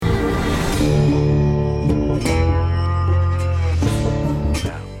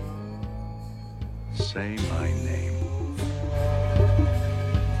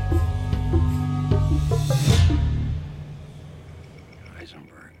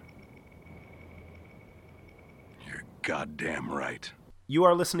goddamn right. You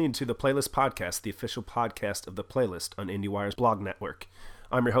are listening to the Playlist Podcast, the official podcast of The Playlist on IndieWire's blog network.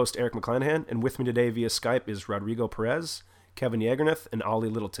 I'm your host, Erik McClanahan, and with me today via Skype is Rodrigo Perez, Kevin Jagernauth, and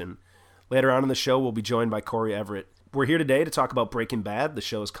Oliver Lyttelton. Later on in the show, we'll be joined by Cory Everett. We're here today to talk about Breaking Bad. The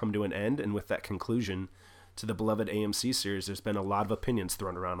show has come to an end, and with that conclusion to the beloved AMC series, there's been a lot of opinions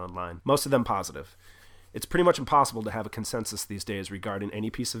thrown around online, most of them positive. It's pretty much impossible to have a consensus these days regarding any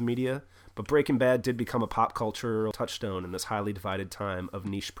piece of media, but Breaking Bad did become a pop cultural touchstone in this highly divided time of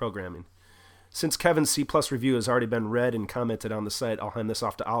niche programming. Since Kevin's C+ review has already been read and commented on the site, I'll hand this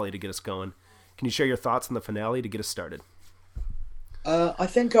off to Ollie to get us going. Can you share your thoughts on the finale to get us started? I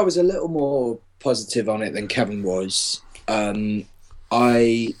think I was a little more positive on it than Kevin was. I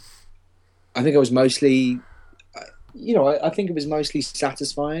think I was mostly, I think it was mostly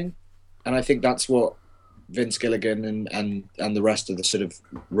satisfying, and I think that's what Vince Gilligan and the rest of the sort of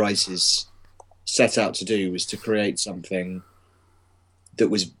writers set out to do, was to create something that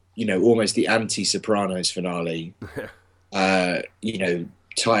was, almost the anti-Sopranos finale. Tie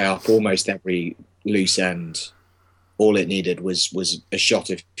up almost every loose end. All it needed was a shot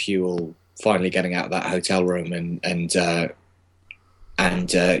of fuel finally getting out of that hotel room, and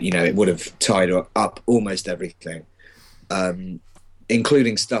it would have tied up almost everything.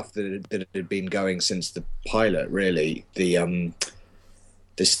 Including stuff that had been going since the pilot, really. The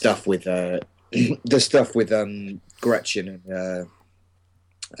stuff with Gretchen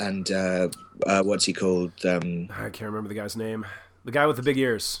and what's he called? I can't remember the guy's name. The guy with the big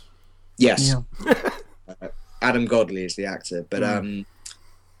ears. Yes, yeah. Adam Godley is the actor, but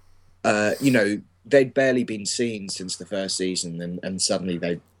they'd barely been seen since the first season, and suddenly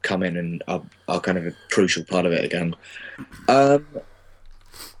they come in and are kind of a crucial part of it again.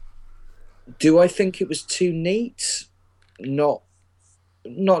 Do I think it was too neat? Not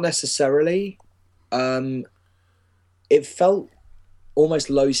necessarily. It felt almost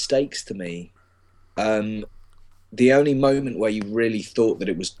low stakes to me. The only moment where you really thought that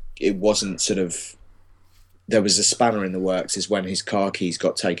it wasn't sort of, there was a spanner in the works, is when his car keys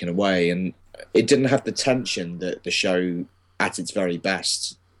got taken away, and it didn't have the tension that the show at its very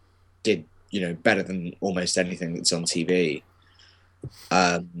best did, better than almost anything that's on TV.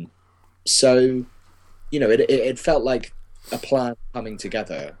 So, it felt like a plan coming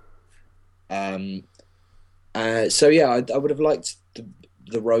together. I would have liked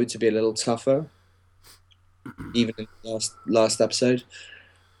the road to be a little tougher, even in the last episode.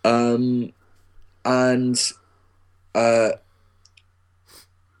 I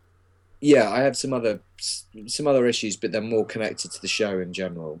have some other issues, but they're more connected to the show in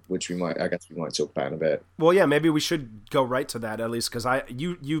general, which I guess we might talk about in a bit. Well, yeah, maybe we should go right to that, at least, because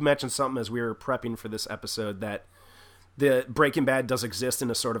you mentioned something as we were prepping for this episode, that the Breaking Bad does exist in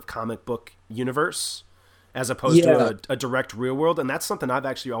a sort of comic book universe, as opposed to a direct real world, and that's something I've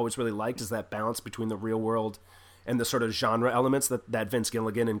actually always really liked, is that balance between the real world and the sort of genre elements that Vince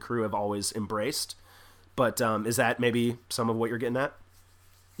Gilligan and crew have always embraced. But is that maybe some of what you're getting at?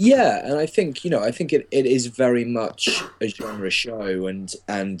 Yeah, and I think it is very much a genre show, and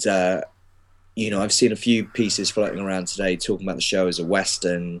I've seen a few pieces floating around today talking about the show as a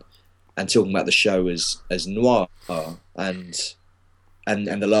Western and talking about the show as noir, and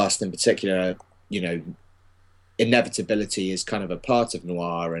the last in particular, inevitability is kind of a part of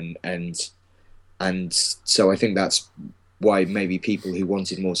noir, and so I think that's why maybe people who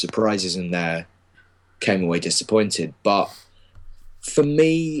wanted more surprises in there came away disappointed. But for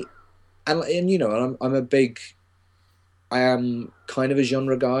me, I am kind of a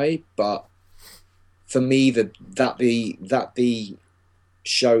genre guy, but for me, that the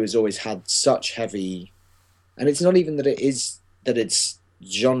show has always had such heavy, and it's not even that it's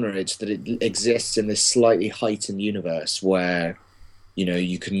genre, it's that it exists in this slightly heightened universe where,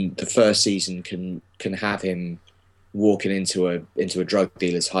 the first season can have him walking into a drug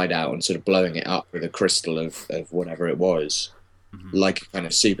dealer's hideout and sort of blowing it up with a crystal of whatever it was. Mm-hmm. Like a kind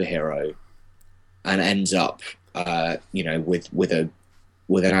of superhero, and ends up, with an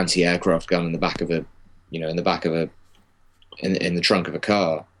anti-aircraft gun in the back of in the trunk of a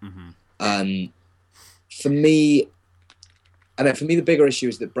car. Mm-hmm. For me, the bigger issue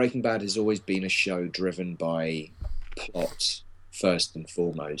is that Breaking Bad has always been a show driven by plot first and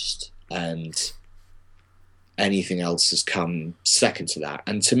foremost, and anything else has come second to that.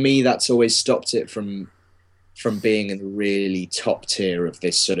 And to me, that's always stopped it from being in the really top tier of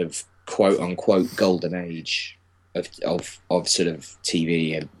this sort of quote unquote golden age of sort of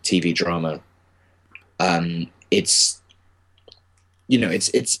TV and TV drama. It's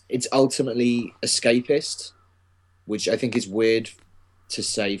ultimately escapist, which I think is weird to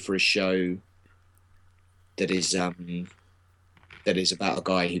say for a show that is about a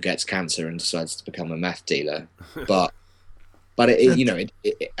guy who gets cancer and decides to become a meth dealer, but I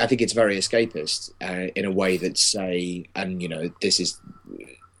think it's very escapist in a way that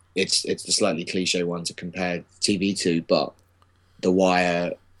it's the slightly cliche one to compare TV to, but The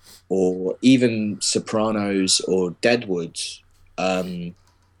Wire or even Sopranos or Deadwood, I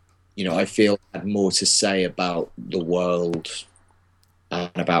feel had more to say about the world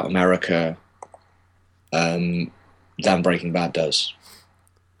and about America than Breaking Bad does.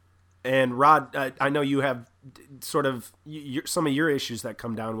 And Rod, I know you have sort of some of your issues that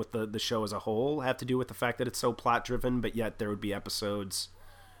come down with the show as a whole have to do with the fact that it's so plot driven, but yet there would be episodes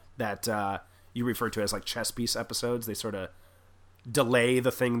that you refer to as like chess piece episodes. They sort of delay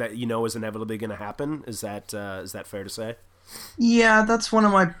the thing that is inevitably going to happen. Is that fair to say? Yeah, that's one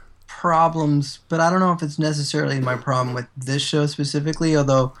of my problems, but I don't know if it's necessarily my problem with this show specifically,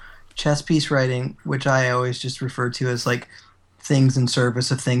 although chess piece writing, which I always just refer to as like things in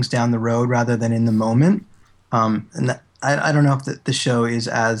service of things down the road rather than in the moment. I don't know if the show is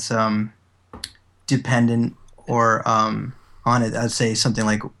as dependent or on it as, say, something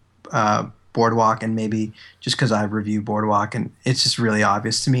like Boardwalk, and maybe just because I review Boardwalk and it's just really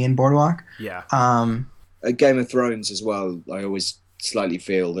obvious to me in Boardwalk. Yeah. Game of Thrones as well, I always slightly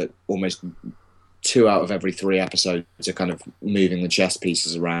feel that almost 2 out of every 3 episodes are kind of moving the chess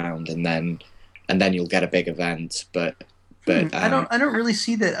pieces around, and then you'll get a big event. But I don't really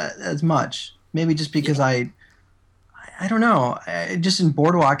see that as much. Maybe just because I don't know. Just in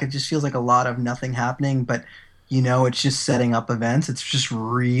Boardwalk, it just feels like a lot of nothing happening, but it's just setting up events. It's just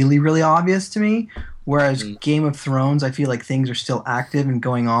really, really obvious to me. Whereas Game of Thrones, I feel like things are still active and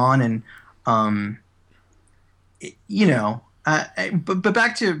going on, and but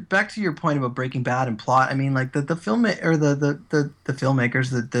back to your point about Breaking Bad and plot. I mean, like the filmmakers,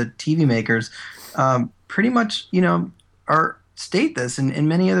 the TV makers, pretty much state this in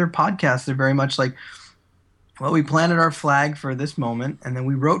many other podcasts. They're very much like, well, we planted our flag for this moment, and then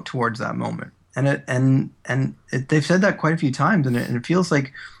we wrote towards that moment. And they've said that quite a few times, and it feels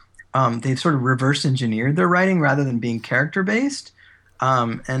like they've sort of reverse engineered their writing rather than being character based.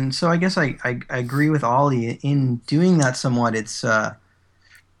 And so I guess I agree with Ollie in doing that somewhat. It's a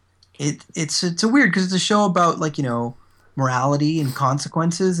weird, because it's a show about morality and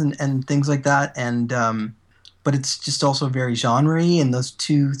consequences and things like that, and but it's just also very genre-y, and those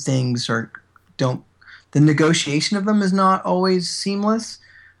two things the negotiation of them is not always seamless.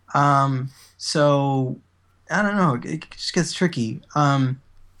 So I don't know. It just gets tricky.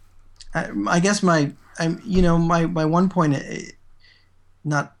 I guess my one point,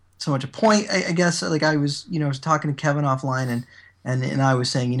 not so much a point. I guess like I was talking to Kevin offline, and I was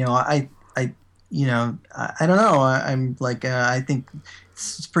saying I don't know. I'm like I think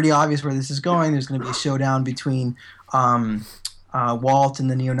it's pretty obvious where this is going. There's going to be a showdown between Walt and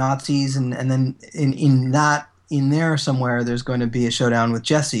the neo-Nazis, and then in there somewhere there's going to be a showdown with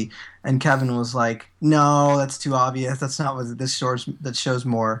Jesse. And Kevin was like, no, that's too obvious. That's not what this shows. That show's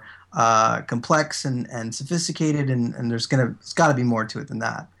more complex and sophisticated, and it's got to be more to it than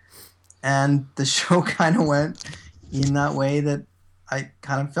that. And the show kind of went in that way that I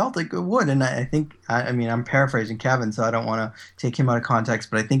kind of felt like it would. And I think, I'm paraphrasing Kevin, so I don't want to take him out of context,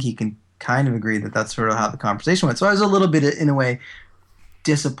 but I think he can kind of agree that that's sort of how the conversation went. So I was a little bit, in a way,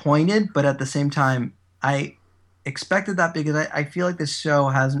 disappointed, but at the same time, I expected that, because I feel like this show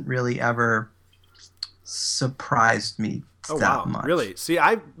hasn't really ever surprised me that much. Really? See,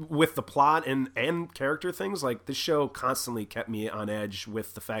 with the plot and character things, like this show constantly kept me on edge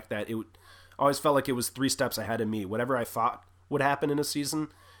with the fact that it always felt like it was 3 steps ahead of me. Whatever I thought would happen in a season,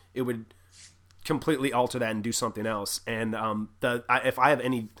 it would completely alter that and do something else. And if I have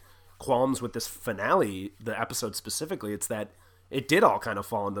any qualms with this finale, the episode specifically, it's that it did all kind of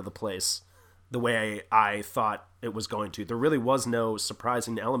fall into the place the way I thought it was going to. There really was no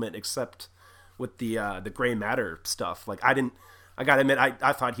surprising element except with the gray matter stuff. Like I gotta admit,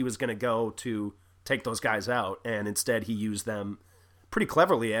 I thought he was going to go to take those guys out, and instead he used them pretty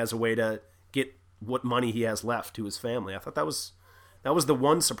cleverly as a way to get what money he has left to his family. I thought that was the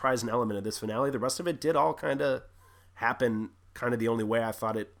one surprising element of this finale. The rest of it did all kind of happen kind of the only way I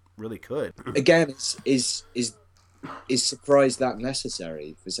thought it really could. Again, is surprise that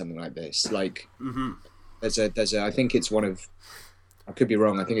necessary for something like this? Like, there's a I think it's one of, I could be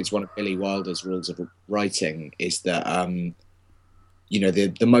wrong, I think it's one of Billy Wilder's rules of writing, is that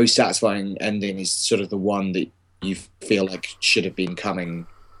the most satisfying ending is sort of the one that you feel like should have been coming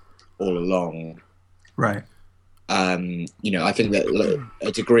all along. Right. I think that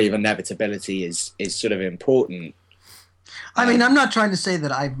a degree of inevitability is sort of important. I mean, I'm not trying to say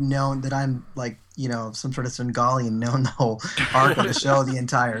that I've known that I'm like, some sort of Svengali and known the whole arc of the show the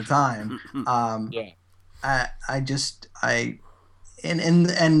entire time.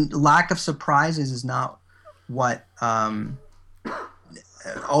 And lack of surprises is not what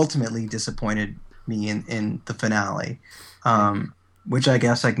ultimately disappointed me in the finale, which I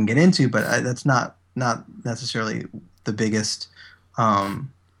guess I can get into, but that's not necessarily the biggest problem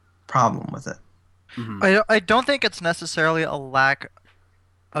with it. I don't think it's necessarily a lack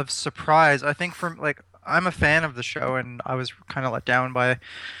of surprise. I think I'm a fan of the show, and I was kind of let down by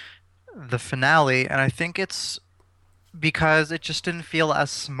the finale, and I think it's because it just didn't feel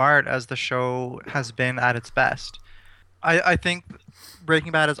as smart as the show has been at its best. I think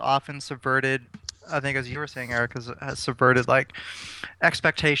Breaking Bad has often subverted, I think as you were saying, Eric, has subverted like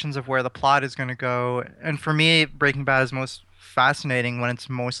expectations of where the plot is going to go. And for me, Breaking Bad is most fascinating when it's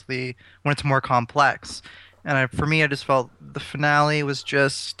more complex. And for me, I just felt the finale was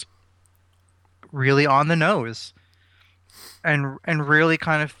just really on the nose, and really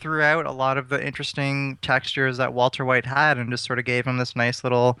kind of threw out a lot of the interesting textures that Walter White had, and just sort of gave him this nice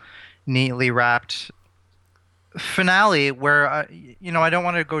little neatly wrapped finale where I don't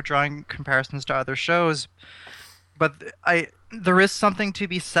want to go drawing comparisons to other shows, but there is something to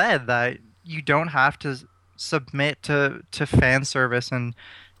be said that you don't have to submit to fan service and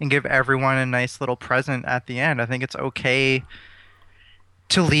give everyone a nice little present at the end. I think it's okay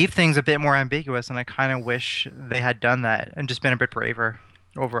to leave things a bit more ambiguous, and I kind of wish they had done that and just been a bit braver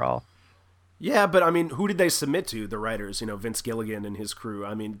overall. Yeah, but I mean, who did they submit to? The writers, Vince Gilligan and his crew.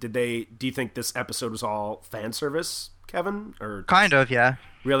 I mean, do you think this episode was all fan service, Kevin? Or kind of, yeah.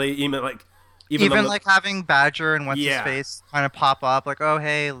 Really? Even like having Badger and what's his face kind of pop up, like, oh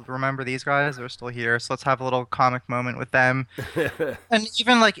hey, remember these guys? They're still here, so let's have a little comic moment with them. And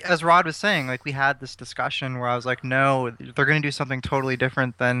even like as Rod was saying, like we had this discussion where I was like, no, they're going to do something totally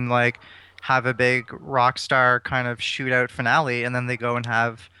different than like have a big rock star kind of shootout finale, and then they go and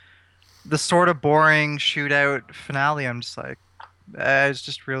have the sort of boring shootout finale. I'm just like, it's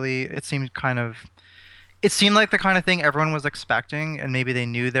just really, it seemed like the kind of thing everyone was expecting, and maybe they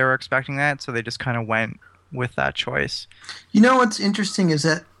knew they were expecting that, so they just kind of went with that choice. What's interesting is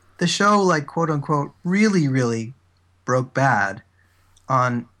that the show, like, quote unquote, really, really broke bad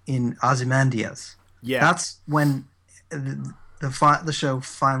in Ozymandias. Yeah, that's when the show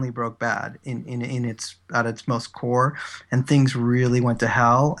finally broke bad in its at its most core, and things really went to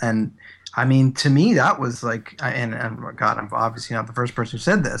hell. And I mean, to me, that was like, and God, I'm obviously not the first person who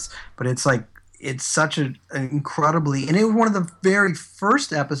said this, but it's like, it's such an incredibly, and it was one of the very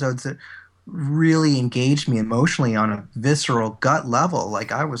first episodes that really engaged me emotionally on a visceral gut level.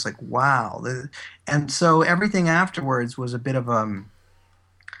 Like I was like, wow. And so everything afterwards was a bit of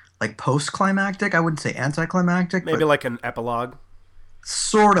like post-climactic. I wouldn't say anticlimactic. Maybe like an epilogue.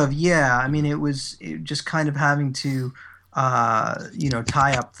 Sort of, yeah. I mean, it just kind of having to,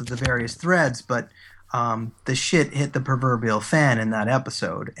 tie up the various threads, but the shit hit the proverbial fan in that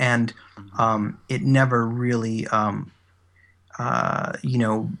episode, and it never really,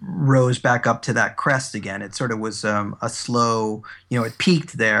 rose back up to that crest again. It sort of was a slow, it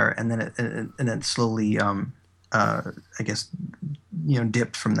peaked there, and then slowly, I guess,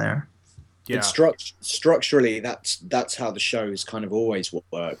 dipped from there. Yeah. Structurally, that's how the show's kind of always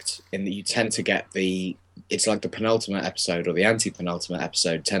worked. In that you tend to get it's like the penultimate episode or the anti-penultimate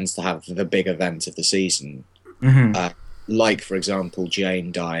episode tends to have the big event of the season. Mm-hmm. Like, for example,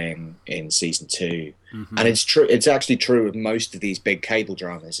 Jane dying in season 2. Mm-hmm. And it's true. It's actually true of most of these big cable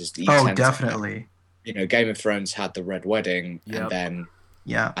dramas. Is that you tend definitely. Game of Thrones had the Red Wedding, yep. and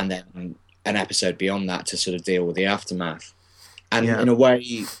then an episode beyond that to sort of deal with the aftermath. And in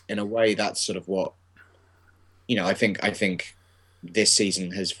a way, that's sort of what I think this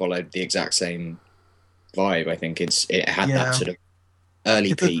season has followed the exact same vibe. I think it had that sort of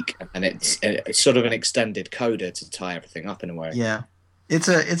early peak, and it's sort of an extended coda to tie everything up in a way. Yeah, it's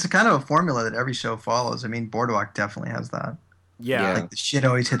a kind of a formula that every show follows. I mean, Boardwalk definitely has that. Yeah, like the shit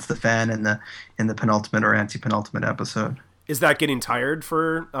always hits the fan in the penultimate or anti-penultimate episode. Is that getting tired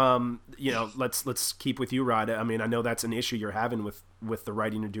for let's keep with you, Rod? I mean, I know that's an issue you're having with the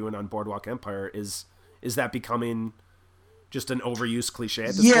writing you're doing on Boardwalk Empire. Is that becoming just an overused cliche at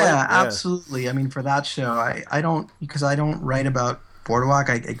this point? Yeah, absolutely. I mean, for that show, I don't, because I don't write about Boardwalk,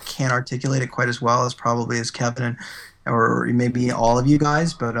 I can't articulate it quite as well as probably as Kevin or maybe all of you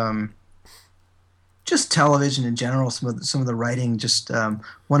guys, but just television in general, some of the writing, just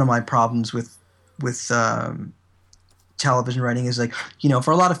one of my problems with television writing is like,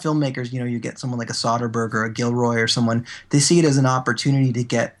 for a lot of filmmakers, you get someone like a Soderbergh or a Gilroy or someone, they see it as an opportunity to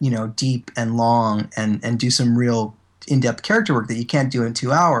get, deep and long and do some real in-depth character work that you can't do in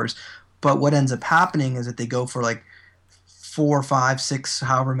 2 hours. But what ends up happening is that they go for like 4, 5, 6,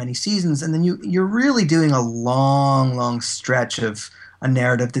 however many seasons, and then you're really doing a long stretch of a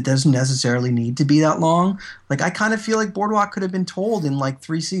narrative that doesn't necessarily need to be that long. Like, I kind of feel like Boardwalk could have been told in like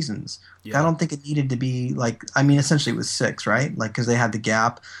 3 seasons. Yeah. I don't think it needed to be like, I mean, essentially it was 6, right? Like, because they had the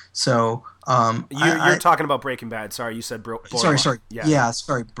gap. So you're talking about Breaking Bad. Sorry, you said Boardwalk. Sorry. Yeah,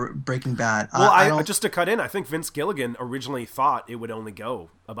 sorry, Breaking Bad. Well, just to cut in, I think Vince Gilligan originally thought it would only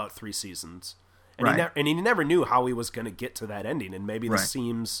go about 3 seasons. And, right. he never knew how he was going to get to that ending. And maybe the Right.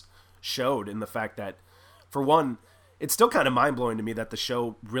 seams showed in the fact that, for one, it's still kind of mind-blowing to me that the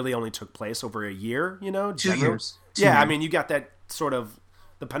show really only took place over a year, 2 years. Yeah, I mean, you got that sort of,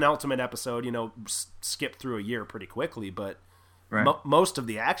 the penultimate episode, skipped through a year pretty quickly, but Right. Most of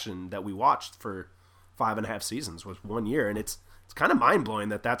the action that we watched for 5.5 seasons was 1 year, and it's kind of mind-blowing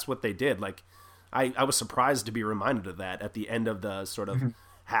that that's what they did. Like, I was surprised to be reminded of that at the end of the sort of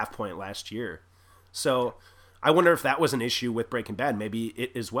half point last year. So I wonder if that was an issue with Breaking Bad. Maybe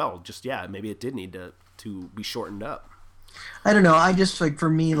it as well. Just, maybe it did need to be shortened up. I don't know. I just, like, for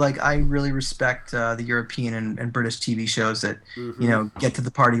me, like, I really respect the European and British TV shows that, get to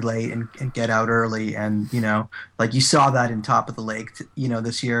the party late and get out early. And, like, you saw that in Top of the Lake,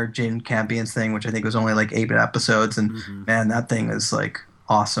 this year, Jane Campion's thing, which I think was only like 8 episodes. And man, that thing is like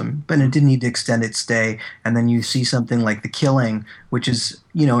awesome. But it didn't need to extend its stay. And then you see something like The Killing, which is,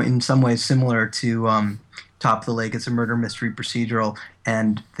 in some ways similar to Top of the Lake. It's a murder mystery procedural.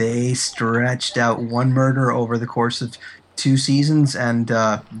 And they stretched out one murder over the course of 2 seasons, and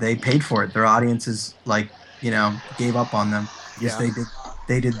they paid for it. Their audiences, like, gave up on them because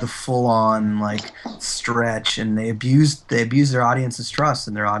they did the full on like stretch, and they abused their audience's trust,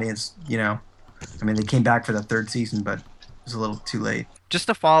 and their audience, I mean, they came back for the 3rd season, but it was a little too late. Just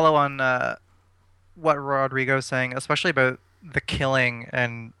to follow on what Rodrigo's saying, especially about The Killing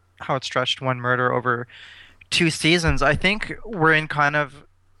and how it stretched one murder over 2 seasons, I think we're in kind of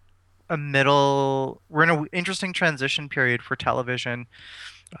we're in an interesting transition period for television,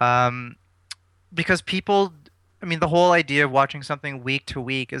 because people, I mean, the whole idea of watching something week to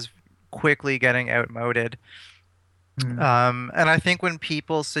week is quickly getting outmoded. And I think when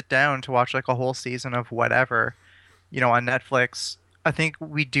people sit down to watch like a whole season of whatever, on Netflix, I think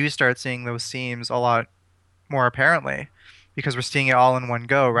we do start seeing those seams a lot more apparently, because we're seeing it all in one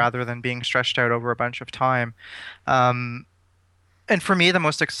go rather than being stretched out over a bunch of time. And for me, the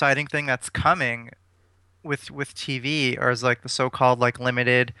most exciting thing that's coming with TV is like the so-called like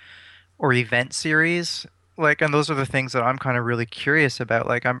limited or event series. Like, and those are the things that I'm kind of really curious about.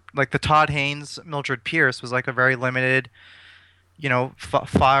 Like, I'm like the Todd Haynes, Mildred Pierce was like a very limited, 4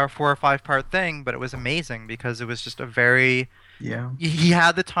 or 5 part thing, but it was amazing because it was just a very, he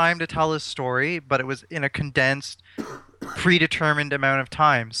had the time to tell his story, but it was in a condensed, predetermined amount of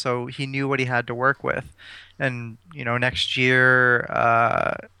time. So he knew what he had to work with. And, next year,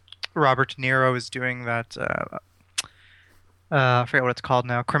 Robert De Niro is doing that, I forget what it's called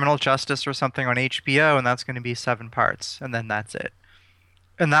now, Criminal Justice or something on HBO, and that's going to be 7 parts, and then that's it.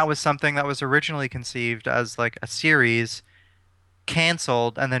 And that was something that was originally conceived as like a series,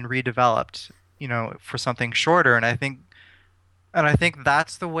 canceled, and then redeveloped, for something shorter. And I think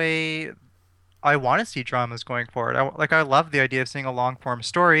that's the way I want to see dramas going forward. I love the idea of seeing a long-form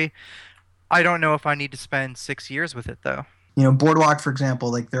story. I don't know if I need to spend 6 years with it, though. Boardwalk, for example,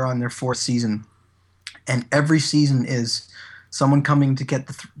 like they're on their 4th season, and every season is someone coming to get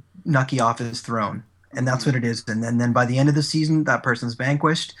the Nucky off his throne, and that's what it is. And then by the end of the season, that person's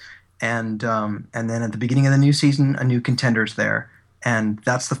vanquished, and then at the beginning of the new season, a new contender's there, and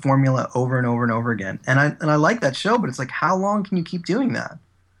that's the formula over and over and over again. And I like that show, but it's like, how long can you keep doing that?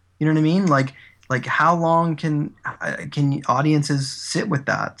 You know what I mean? Like how long can audiences sit with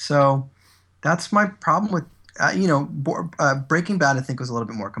that? So that's my problem with, Breaking Bad, I think, was a little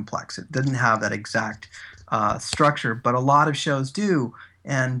bit more complex. It didn't have that exact structure, but a lot of shows do.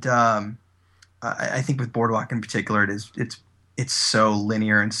 And I think with Boardwalk in particular, it's so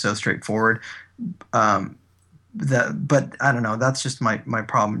linear and so straightforward. But I don't know. That's just my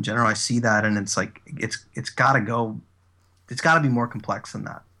problem in general. I see that, and it's like it's got to be more complex than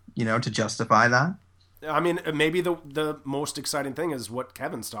that, to justify that. I mean, maybe the most exciting thing is what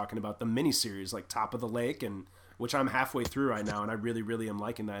Kevin's talking about, the miniseries, like Top of the Lake, and which I'm halfway through right now, and I really, really am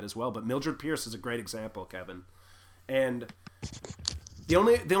liking that as well. But Mildred Pierce is a great example, Kevin. And the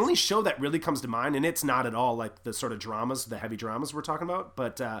only show that really comes to mind, and it's not at all like the sort of dramas, the heavy dramas we're talking about,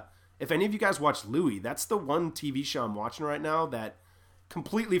 but if any of you guys watch Louis, that's the one TV show I'm watching right now that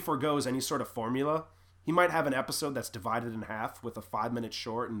completely forgoes any sort of formula. He might have an episode that's divided in half with a 5-minute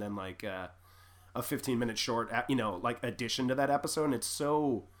short and then like a 15-minute short, like addition to that episode, and it's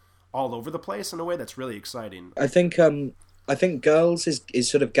so all over the place in a way that's really exciting. I think Girls is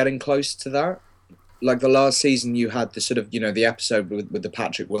sort of getting close to that. Like the last season, you had the sort of, the episode with the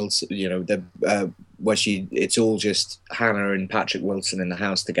Patrick Wilson, where it's all just Hannah and Patrick Wilson in the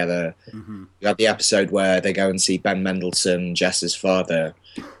house together. Mm-hmm. You had the episode where they go and see Ben Mendelsohn, Jess's father,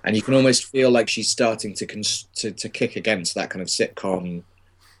 and you can almost feel like she's starting to kick against that kind of sitcom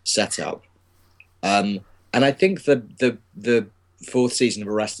setup. And I think the fourth season of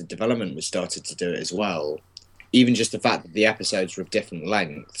Arrested Development was started to do it as well. Even just the fact that the episodes were of different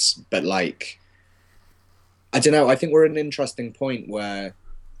lengths, but like, I don't know. I think we're at an interesting point where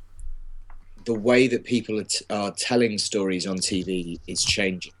the way that people are telling stories on TV is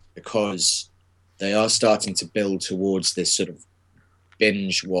changing, because they are starting to build towards this sort of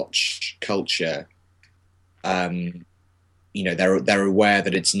binge watch culture. They're aware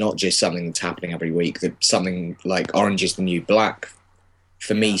that it's not just something that's happening every week. That something like Orange is the New Black,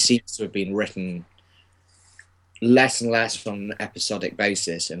 for me, seems to have been written less and less on an episodic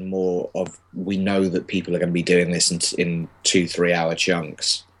basis, and more of, we know that people are going to be doing this in 2-3 hour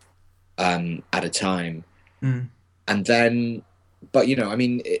chunks at a time. And then, but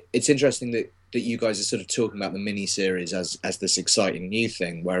it's interesting that you guys are sort of talking about the mini-series as this exciting new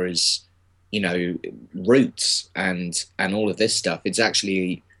thing, whereas Roots and all of this stuff, it's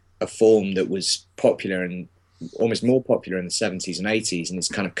actually a form that was popular and almost more popular in the 70s and 80s, and it's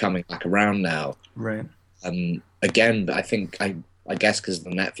kind of coming back around now. Right. Again, I think I guess because of the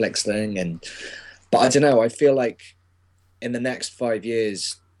Netflix thing, but I don't know. I feel like in the next 5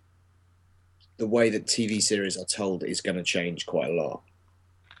 years, the way that TV series are told is going to change quite a lot,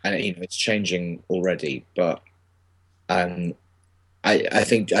 and it's changing already. But I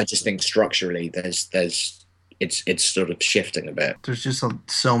just think structurally, it's sort of shifting a bit. There's just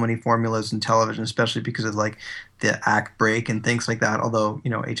so many formulas in television, especially because of like the act break and things like that. Although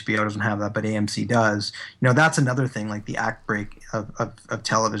HBO doesn't have that, but AMC does. That's another thing. Like the act break of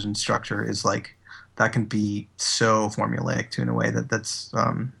television structure is like, that can be so formulaic too, in a way that's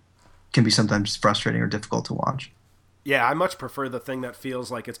can be sometimes frustrating or difficult to watch. Yeah, I much prefer the thing that feels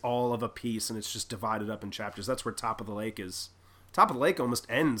like it's all of a piece and it's just divided up in chapters. That's where Top of the Lake is. Top of the Lake almost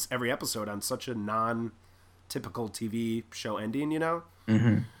ends every episode on such a non-typical TV show ending,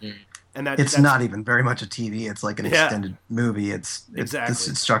 Mm-hmm. And that's not even very much a TV. It's like an extended movie. Exactly.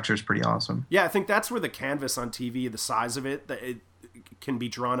 The structure is pretty awesome. Yeah, I think that's where the canvas on TV, the size of it, that it can be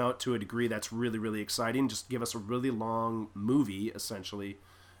drawn out to a degree that's really, really exciting. Just give us a really long movie, essentially,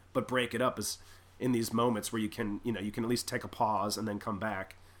 but break it up as in these moments where you can at least take a pause and then come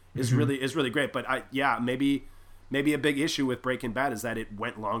back is really great. But maybe a big issue with Breaking Bad is that it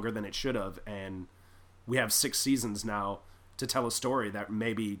went longer than it should have, and we have 6 seasons now to tell a story that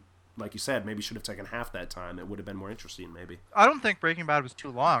maybe, like you said, maybe should have taken half that time. It would have been more interesting, maybe. I don't think Breaking Bad was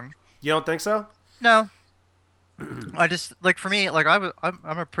too long. You don't think so? No. I just, like, for me, like, I'm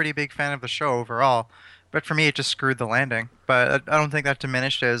a pretty big fan of the show overall, but for me, it just screwed the landing. But I don't think that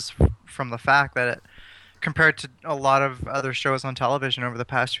diminishes from the fact that compared to a lot of other shows on television over the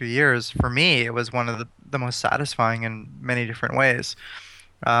past few years, for me, it was one of the most satisfying in many different ways.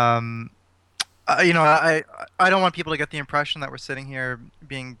 I don't want people to get the impression that we're sitting here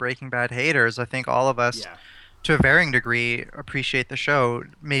being Breaking Bad haters. I think all of us, to a varying degree, appreciate the show,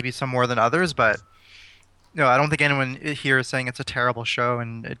 maybe some more than others, but I don't think anyone here is saying it's a terrible show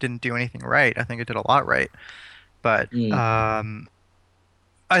and it didn't do anything right. I think it did a lot right. But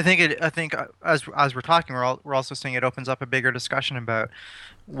I think as we're talking, we're also saying it opens up a bigger discussion about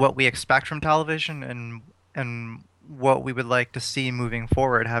what we expect from television and what we would like to see moving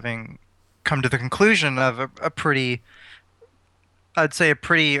forward, having come to the conclusion of a pretty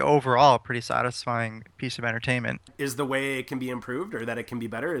overall pretty satisfying piece of entertainment. Is the way it can be improved or that it can be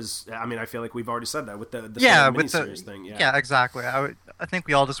better I feel like we've already said that with the miniseries thing. Yeah, exactly. I think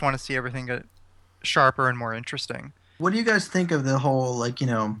we all just want to see everything get sharper and more interesting. What do you guys think of the whole,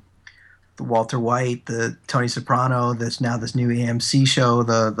 the Walter White, the Tony Soprano, this new AMC show,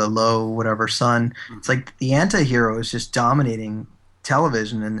 the Low whatever Sun? It's like the anti-hero is just dominating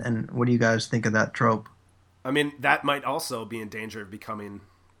television, and what do you guys think of that trope? I mean, that might also be in danger of becoming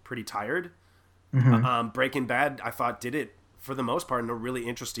pretty tired. Breaking Bad, I thought, did it for the most part in a really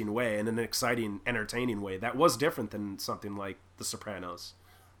interesting way and in an exciting, entertaining way that was different than something like The Sopranos.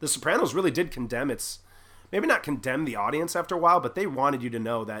 The Sopranos really did maybe not condemn the audience after a while, but they wanted you to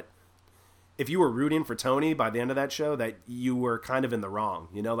know that if you were rooting for Tony by the end of that show, that you were kind of in the wrong.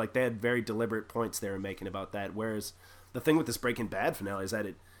 Like they had very deliberate points they were making about that, whereas the thing with this Breaking Bad finale is that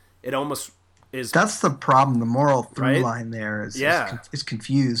it almost is. That's the problem. The moral through line there is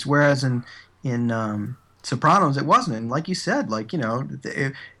confused. Whereas in Sopranos, it wasn't. And like you said,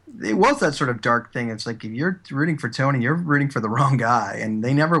 it was that sort of dark thing. It's like if you're rooting for Tony, you're rooting for the wrong guy, and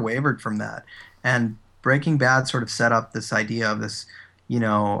they never wavered from that. And Breaking Bad sort of set up this idea of this, you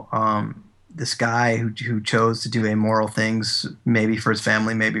know, this guy who chose to do amoral things, maybe for his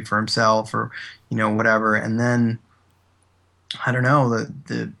family, maybe for himself, or you know, whatever. And then I don't know,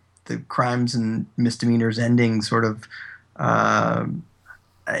 the crimes and misdemeanors ending sort of.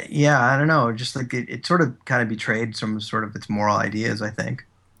 Yeah, I don't know. Just like it sort of kind of betrayed some sort of its moral ideas, I think.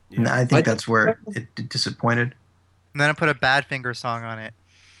 Yeah. And I think that's where it disappointed. And then I put a Badfinger song on it.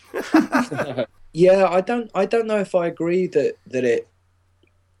 Yeah, I don't know if I agree that it.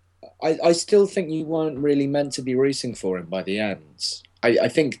 I still think you weren't really meant to be rooting for him by the end. I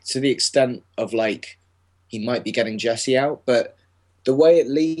think to the extent of like he might be getting Jesse out, but the way it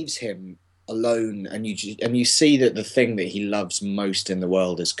leaves him alone, and you see that the thing that he loves most in the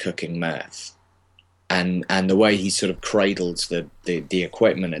world is cooking meth, and the way he sort of cradles the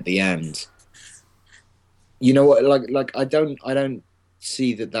equipment at the end. You know what? Like I don't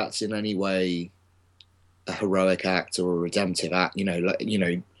see that that's in any way a heroic act or a redemptive act.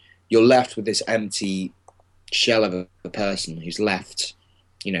 You're left with this empty shell of a person who's left,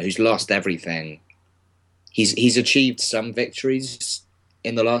 who's lost everything. He's achieved some victories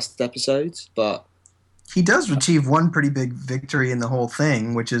in the last episodes, but he does achieve one pretty big victory in the whole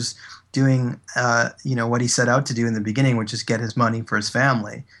thing, which is doing, what he set out to do in the beginning, which is get his money for his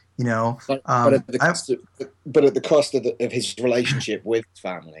family. But at the cost of his relationship with his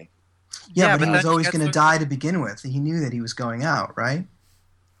family. Yeah, but he was always going to die to begin with. He knew that he was going out, right?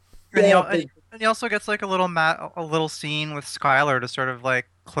 And he also gets like a little scene with Skylar to sort of like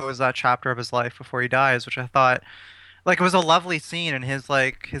close that chapter of his life before he dies, which I thought like it was a lovely scene, and his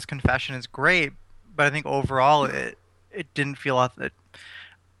confession is great, but I think overall it didn't feel that.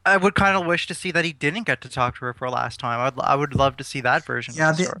 I would kind of wish to see that he didn't get to talk to her for a last time. I would love to see that version.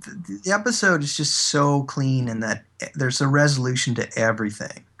 Yeah, the episode is just so clean in that there's a resolution to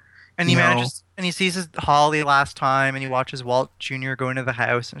everything. And he manages, and he sees his Holly last time, and he watches Walt Jr. go into the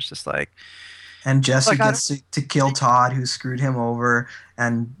house, and it's just like. And Jesse gets to kill Todd, who screwed him over,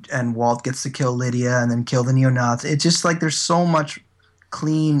 and Walt gets to kill Lydia, and then kill the neo-Nazi. It's just like there's so much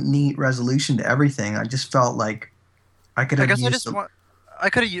clean, neat resolution to everything. I just felt like I could have I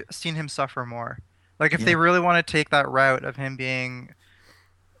could have seen him suffer more. Like if they really want to take that route of him being,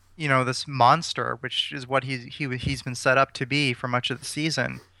 this monster, which is what he's been set up to be for much of the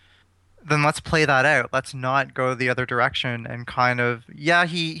season, then let's play that out. Let's not go the other direction and kind of,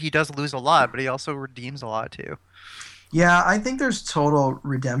 he does lose a lot, but he also redeems a lot too. Yeah, I think there's total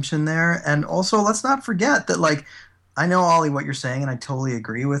redemption there. And also, let's not forget that, like, I know, Ollie, what you're saying, and I totally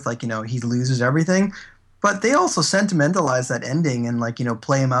agree with, like, he loses everything. But they also sentimentalize that ending and, like,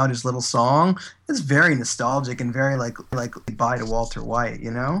 play him out his little song. It's very nostalgic and very, like bye to Walter White,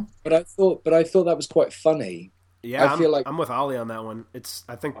 But I thought that was quite funny. Yeah, I'm with Ollie on that one.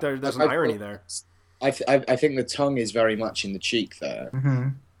 I think there's an irony there. I think the tongue is very much in the cheek there,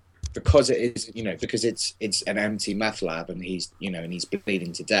 because it is, because it's an empty meth lab, and he's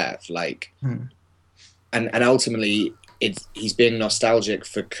bleeding to death, like, and ultimately he's being nostalgic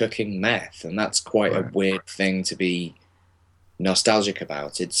for cooking meth, and that's quite a weird thing to be nostalgic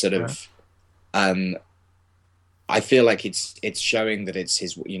about. It's sort of, I feel like it's showing that it's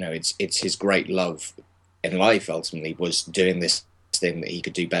his, it's his great love in life ultimately was doing this thing that he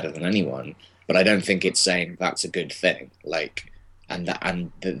could do better than anyone, but I don't think it's saying that's a good thing, like,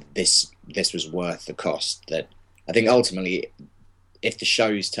 this was worth the cost. That I think ultimately, if the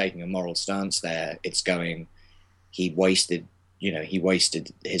show's taking a moral stance there, it's going, he wasted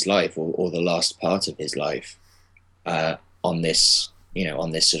his life or the last part of his life on this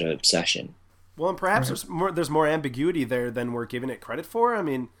sort of obsession. Well, and perhaps there's more ambiguity there than we're giving it credit for. I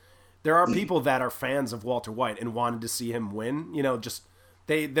mean, there are people that are fans of Walter White and wanted to see him win.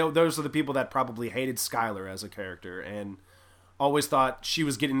 Those are the people that probably hated Skylar as a character and always thought she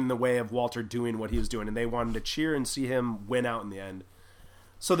was getting in the way of Walter doing what he was doing, and they wanted to cheer and see him win out in the end.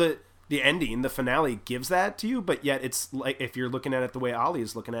 So the ending, the finale, gives that to you, but yet it's like, if you're looking at it the way Ollie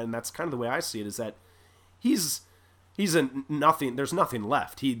is looking at it, and that's kind of the way I see it, is that he's a nothing. There's nothing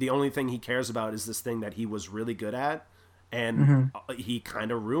left. The only thing he cares about is this thing that he was really good at. And he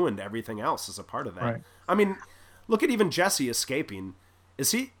kind of ruined everything else as a part of that. Right. I mean, look at even Jesse escaping.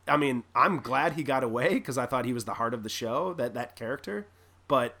 I'm glad he got away because I thought he was the heart of the show, that character.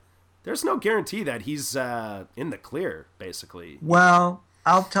 But there's no guarantee that he's in the clear, basically. Well,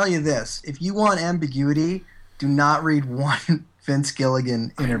 I'll tell you this. If you want ambiguity, do not read one Vince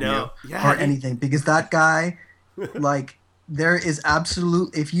Gilligan interview or anything. Because that guy, like, there is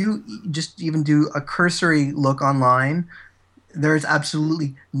if you just even do a cursory look online, there is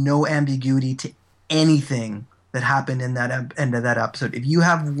absolutely no ambiguity to anything that happened in that end of that episode. If you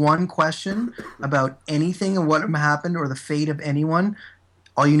have one question about anything and what happened or the fate of anyone,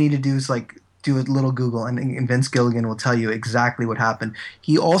 all you need to do is like do a little Google, and Vince Gilligan will tell you exactly what happened.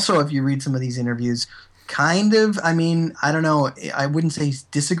 He also, if you read some of these interviews, kind of, I mean, I don't know, I wouldn't say he's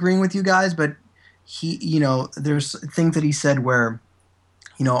disagreeing with you guys, but he, there's things that he said where,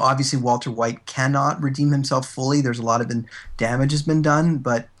 obviously Walter White cannot redeem himself fully. There's a lot of damage has been done,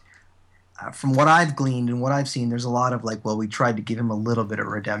 but from what I've gleaned and what I've seen, there's a lot of like, well, we tried to give him a little bit of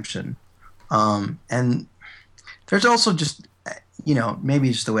redemption. And there's also just, maybe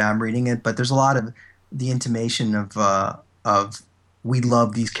it's just the way I'm reading it, but there's a lot of the intimation of we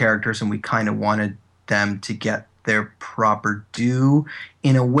love these characters and we kind of wanted them to get their proper due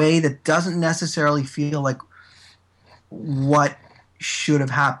in a way that doesn't necessarily feel like what should have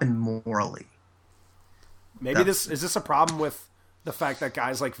happened morally. Maybe is this a problem with the fact that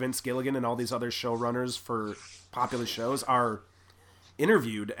guys like Vince Gilligan and all these other showrunners for popular shows are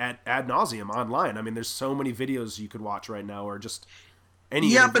interviewed ad nauseum online? I mean, there's so many videos you could watch right now, or just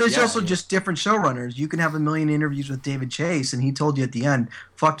any. Yeah, but it's also just different showrunners. You can have a million interviews with David Chase, and he told you at the end,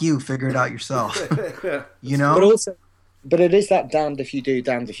 "Fuck you, figure it out yourself." But it is that damned if you do,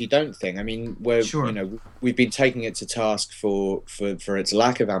 damned if you don't thing. I mean, we've been taking it to task for its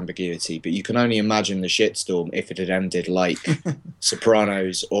lack of ambiguity, but you can only imagine the shitstorm if it had ended like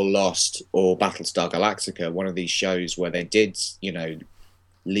Sopranos or Lost or Battlestar Galactica, one of these shows where they did,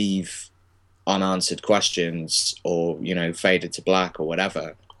 leave unanswered questions or, faded to black or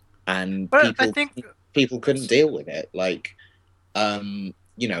whatever. And people couldn't deal with it. Like,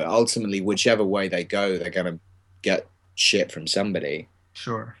 ultimately, whichever way they go, they're going to get shit from somebody.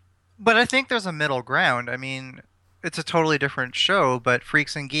 Sure. But I think there's a middle ground. I mean, it's a totally different show, but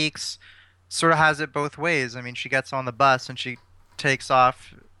Freaks and Geeks sort of has it both ways. I mean, she gets on the bus and she takes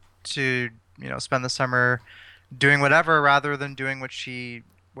off to, spend the summer doing whatever rather than doing what she's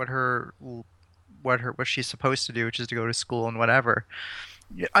supposed to do, which is to go to school and whatever.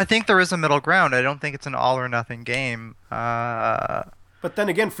 I think there is a middle ground. I don't think it's an all or nothing game. But then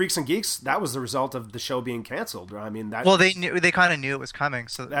again, Freaks and Geeks, that was the result of the show being canceled. I mean, they kind of knew it was coming.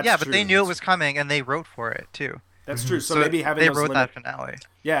 So they knew it was coming, and they wrote for it too. That's true. So maybe having they wrote that finale.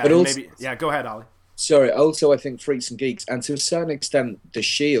 Yeah, but also, go ahead, Ollie. Sorry. Also, I think Freaks and Geeks, and to a certain extent, The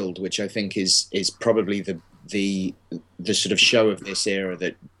Shield, which I think is probably the sort of show of this era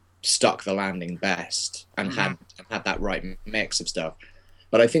that stuck the landing best and had that right mix of stuff.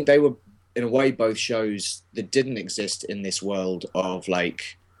 But I think they were, in a way, both shows that didn't exist in this world of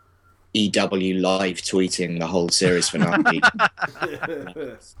like EW live tweeting the whole series finale.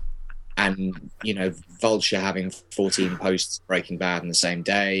 And, Vulture having 14 posts Breaking Bad in the same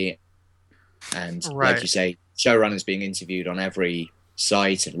day. And like you say, showrunners being interviewed on every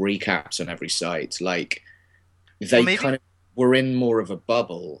site and recaps on every site. Like, they kind of were in more of a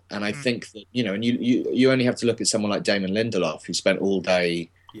bubble. And I think that, and you only have to look at someone like Damon Lindelof, who spent all day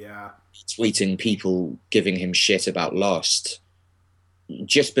tweeting people giving him shit about Lost,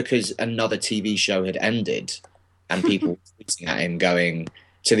 just because another TV show had ended, and people tweeting at him going,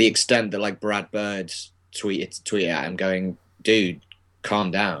 to the extent that like Brad Bird tweeted at him going, dude,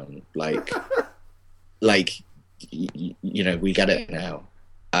 calm down, like we get it now.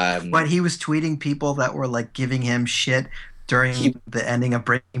 But he was tweeting people that were like giving him shit during the ending of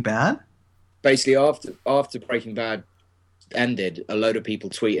Breaking Bad? Basically, after Breaking Bad ended, a load of people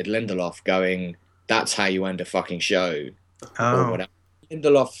tweeted Lindelof going, that's how you end a fucking show. Or whatever.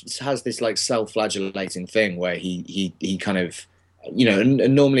 Lindelof has this like self-flagellating thing where he kind of,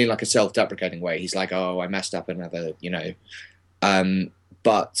 and normally in like a self-deprecating way, he's like, oh, I messed up another,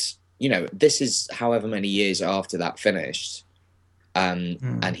 but this is however many years after that finised,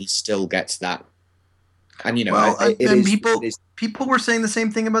 and he still gets that. And people were saying the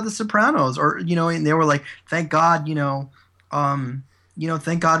same thing about The Sopranos, or and they were like, thank God,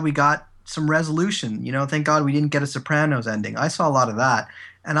 thank God we got some resolution. Thank God we didn't get a Sopranos ending. I saw a lot of that,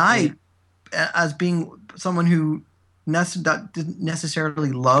 and I, as being someone who didn't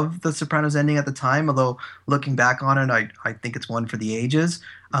necessarily love the Sopranos ending at the time, although looking back on it, I think it's one for the ages.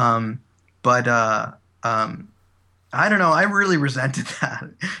 But I don't know. I really resented that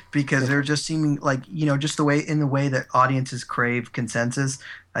because they're just seeming like, just the way that audiences crave consensus.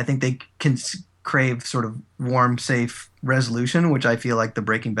 I think they can crave sort of warm, safe resolution, which I feel like the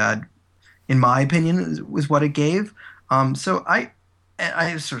Breaking Bad, in my opinion, was what it gave. So I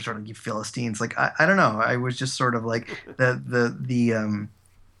sort of you Philistines. Like, I don't know. I was just sort of like the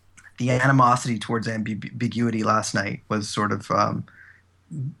animosity towards ambiguity last night was sort of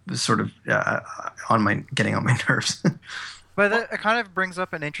getting on my nerves. But it kind of brings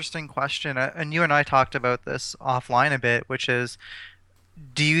up an interesting question, and you and I talked about this offline a bit, which is,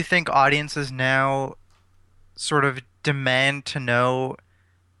 do you think audiences now sort of demand to know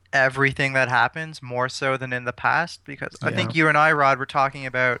everything that happens more so than in the past? Because I Yeah. think you and I, Rod, were talking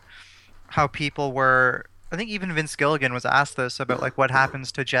about how people were. I think even Vince Gilligan was asked this about like what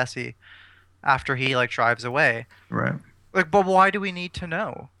happens to Jesse after he like drives away. Right. Like, but why do we need to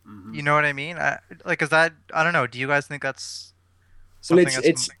know? You know what I mean? Like, is that I don't know. Do you guys think that's Well,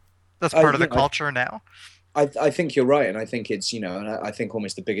 something that's part of the you know, culture now? I think you're right, and I think it's, and I think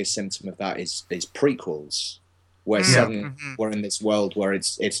almost the biggest symptom of that is prequels, where Yeah. suddenly we're in this world where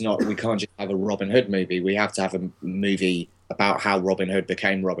it's not, we can't just have a Robin Hood movie, we have to have a movie about how Robin Hood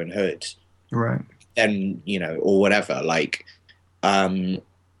became Robin Hood, Right. and or whatever, like, and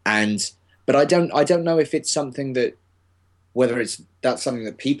but I don't know if it's something that, whether that's something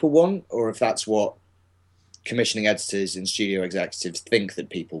that people want, or if that's what commissioning editors and studio executives think that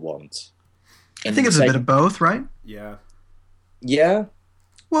people want. I think it's a bit of both, right? Yeah. Yeah.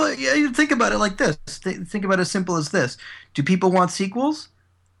 Well, yeah, you think about it like this. Think about it as simple as this. Do people want sequels?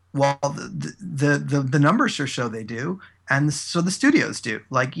 Well, the numbers sure show they do, and so the studios do.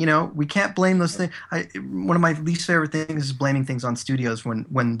 Like, we can't blame those things. One of my least favorite things is blaming things on studios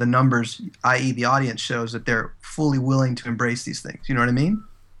when the numbers, i.e. the audience, shows that they're fully willing to embrace these things. You know what I mean?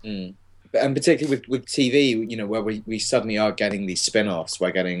 Mm. And particularly with TV, where we suddenly are getting these spin-offs.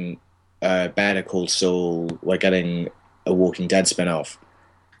 We're getting Better Call Saul, we're getting a Walking Dead spin-off,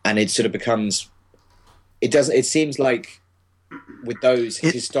 and it sort of becomes, it seems like with those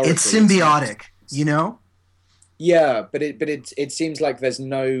historically, it's symbiotic, Yeah, but it seems like there's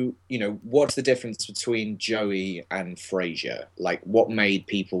no, what's the difference between Joey and Frasier? Like, what made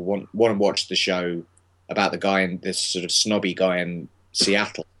people want to watch the show about the guy in this sort of snobby guy in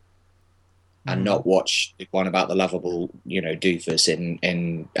Seattle, and not watch one about the lovable, doofus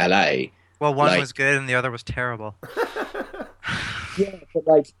in LA? Well, one was good and the other was terrible. Yeah,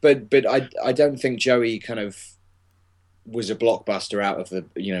 but I don't think Joey kind of was a blockbuster out of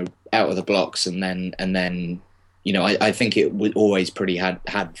the blocks, and then I think it was always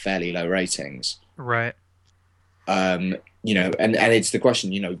had fairly low ratings. Right. And it's the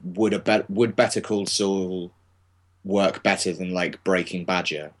question, would Better Call Saul work better than like Breaking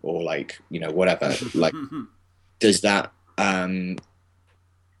Badger or like, whatever? Like, does that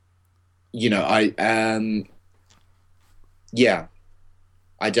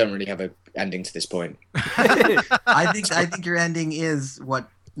I don't really have a ending to this point. I think your ending is what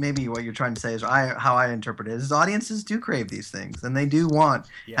you're trying to say is how I interpret it is audiences do crave these things, and they do want,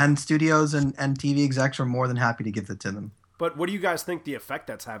 and studios and TV execs are more than happy to give it to them. But what do you guys think the effect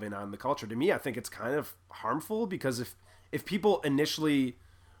that's having on the culture? To me, I think it's kind of harmful, because if people initially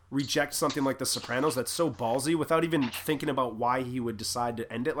reject something like The Sopranos that's so ballsy without even thinking about why he would decide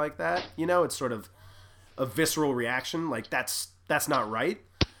to end it like that, it's sort of a visceral reaction, like that's not right.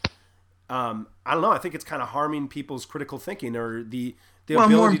 I don't know. I think it's kind of harming people's critical thinking, or the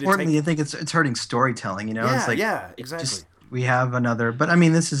ability more to importantly, I think it's hurting storytelling. Yeah, it's exactly. We have another, but I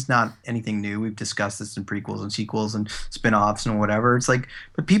mean, this is not anything new. We've discussed this in prequels and sequels and spin-offs and whatever. It's like,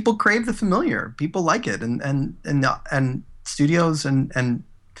 but people crave the familiar. People like it, and studios and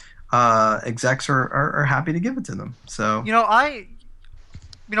execs are happy to give it to them. So I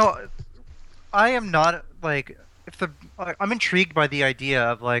am not like, I'm intrigued by the idea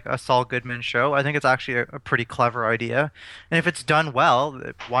of like a Saul Goodman show. I think it's actually a pretty clever idea, and if it's done well,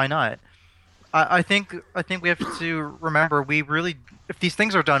 why not? I think we have to remember, if these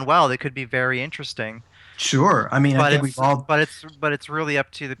things are done well, they could be very interesting. Sure, I mean, I think we've all. But it's really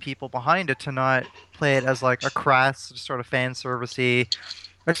up to the people behind it to not play it as like a crass sort of fan servicey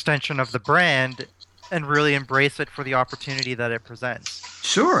extension of the brand, and really embrace it for the opportunity that it presents.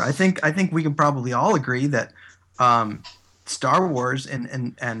 Sure, I think we can probably all agree that Star Wars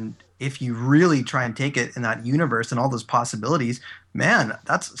and if you really try and take it in that universe and all those possibilities, man,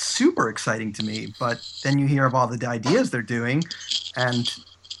 that's super exciting to me. But then you hear of all the ideas they're doing, and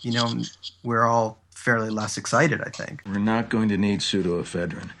we're all fairly less excited, I think. We're not going to need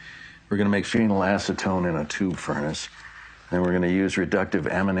pseudoephedrine. We're going to make phenylacetone in a tube furnace. Then we're going to use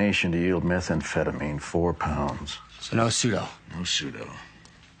reductive amination to yield methamphetamine, 4 pounds. So no pseudo? No pseudo.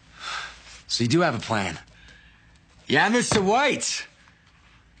 So you do have a plan? Yeah, Mr. White!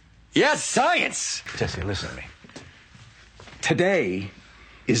 Yes, science! Jesse, listen to me. Today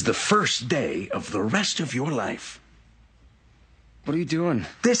is the first day of the rest of your life. What are you doing?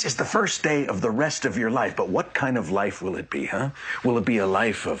 This is the first day of the rest of your life, but what kind of life will it be, huh? Will it be a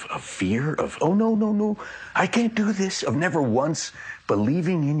life of fear, of, oh, no, I can't do this, of never once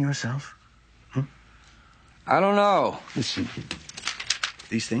believing in yourself? I don't know. Listen,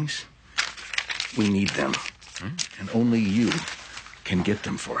 these things, we need them. And only you can get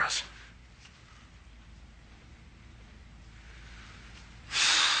them for us.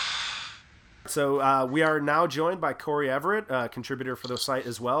 So we are now joined by Cory Everett, a contributor for the site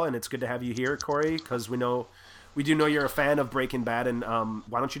as well, and it's good to have you here, Cory, because we do know you're a fan of Breaking Bad, and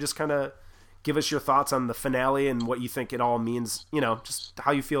why don't you just kind of give us your thoughts on the finale and what you think it all means, just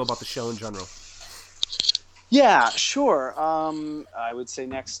how you feel about the show in general. Yeah, sure. I would say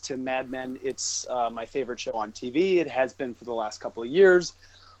next to Mad Men, it's my favorite show on TV. It has been for the last couple of years.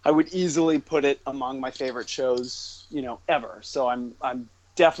 I would easily put it among my favorite shows, ever. So I'm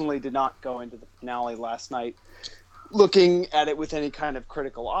definitely did not go into the finale last night looking at it with any kind of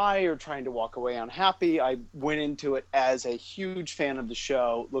critical eye or trying to walk away unhappy. I went into it as a huge fan of the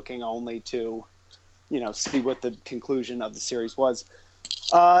show, looking only to, see what the conclusion of the series was.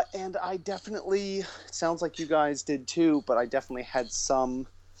 And I definitely, it sounds like you guys did too, but I definitely had some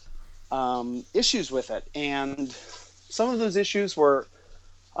issues with it. And some of those issues were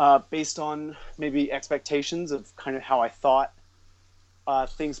based on maybe expectations of kind of how I thought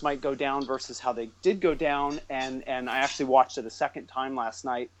things might go down versus how they did go down. And I actually watched it a second time last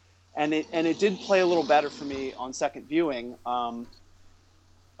night, and it did play a little better for me on second viewing.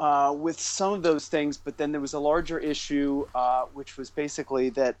 With some of those things, but then there was a larger issue, which was basically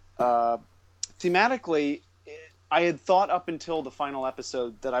that thematically, I had thought up until the final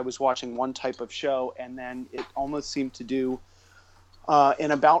episode that I was watching one type of show, and then it almost seemed to do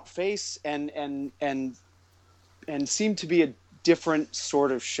an about face and seemed to be a different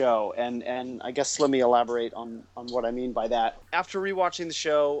sort of show. And I guess let me elaborate on what I mean by that. After rewatching the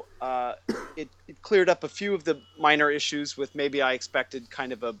show, it cleared up a few of the minor issues with maybe I expected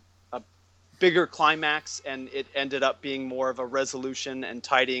kind of a bigger climax, and it ended up being more of a resolution and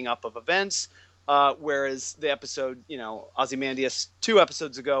tidying up of events, whereas the episode, Ozymandias 2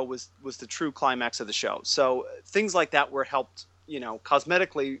 episodes ago was the true climax of the show. So things like that were helped,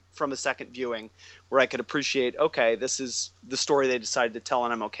 cosmetically from a second viewing, where I could appreciate, okay, this is the story they decided to tell,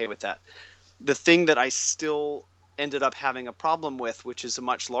 and I'm okay with that. The thing that I still ended up having a problem with, which is a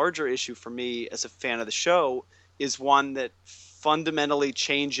much larger issue for me as a fan of the show, is one that fundamentally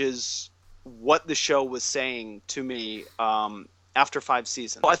changes what the show was saying to me after 5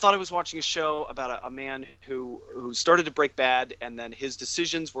 seasons. I thought I was watching a show about a man who started to break bad, and then his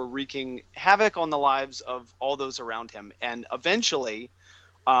decisions were wreaking havoc on the lives of all those around him. And eventually,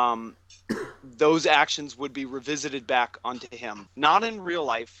 those actions would be revisited back onto him. Not in real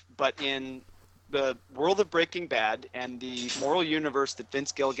life, but in the world of Breaking Bad and the moral universe that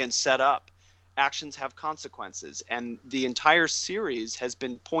Vince Gilligan set up. Actions have consequences, and the entire series has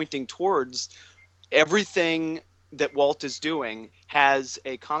been pointing towards everything that Walt is doing has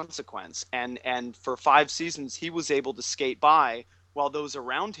a consequence, and for 5 seasons he was able to skate by while those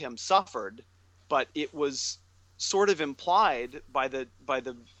around him suffered, but it was sort of implied by the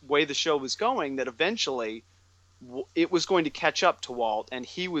way the show was going that eventually it was going to catch up to Walt, and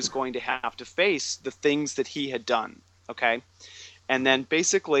he was going to have to face the things that he had done. Okay, and then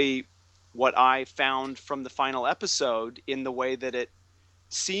basically what I found from the final episode, in the way that it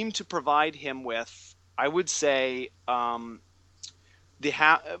seemed to provide him with, I would say,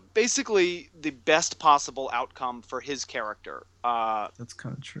 basically the best possible outcome for his character. That's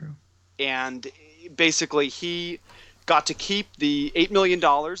kind of true. And basically he got to keep the $8 million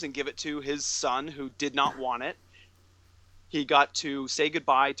and give it to his son, who did not want it. He got to say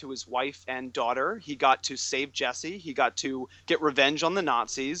goodbye to his wife and daughter. He got to save Jesse. He got to get revenge on the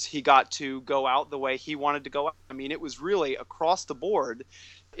Nazis. He got to go out the way he wanted to go out. I mean, it was really across the board.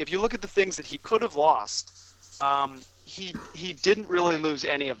 If you look at the things that he could have lost, he didn't really lose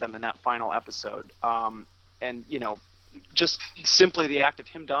any of them in that final episode. And, just simply the act of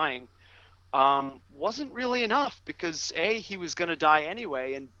him dying wasn't really enough, because A, he was going to die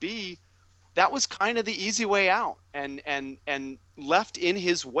anyway, and B, that was kind of the easy way out, and left in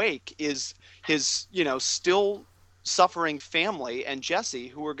his wake is his, still suffering family and Jesse,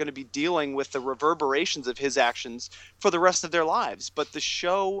 who are going to be dealing with the reverberations of his actions for the rest of their lives. But the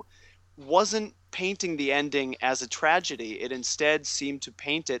show wasn't painting the ending as a tragedy. It instead seemed to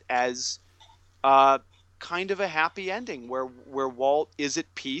paint it as kind of a happy ending, where Walt is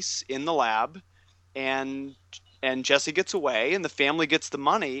at peace in the lab, and Jesse gets away, and the family gets the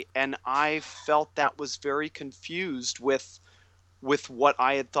money, and I felt that was very confused with what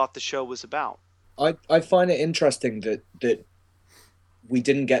I had thought the show was about. I find it interesting that we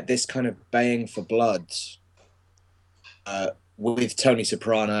didn't get this kind of baying for blood with Tony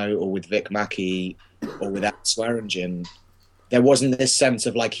Soprano or with Vic Mackey or with Alex Swearingen. There wasn't this sense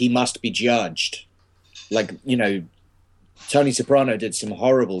of like he must be judged. like, you know, Tony Soprano did some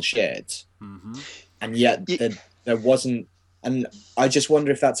horrible shit, and yet there wasn't. And I just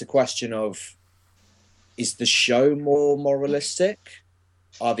wonder if that's a question of, is the show more moralistic?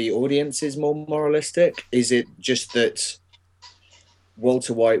 Are the audiences more moralistic? Is it just that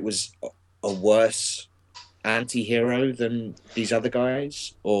Walter White was a worse anti-hero than these other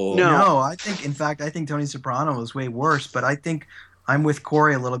guys? Or No, I think Tony Soprano was way worse, but I think I'm with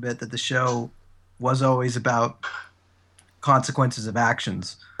Cory a little bit that the show was always about consequences of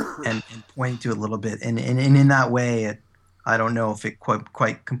actions and pointing to it a little bit. And in that way, I don't know if it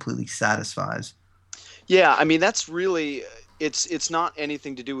quite completely satisfies. Yeah, I mean, that's really, it's not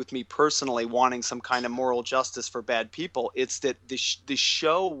anything to do with me personally wanting some kind of moral justice for bad people. It's that the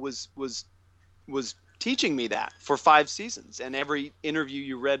show was teaching me that for 5 seasons, and every interview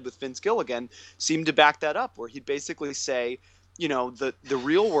you read with Vince Gilligan seemed to back that up, where he'd basically say, you know, the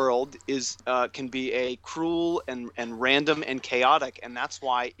real world is can be a cruel and random and chaotic, and that's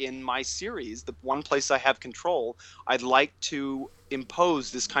why in my series, the one place I have control, I'd like to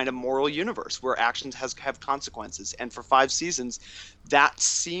impose this kind of moral universe where actions have consequences. And for 5 seasons, that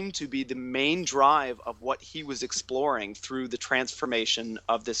seemed to be the main drive of what he was exploring through the transformation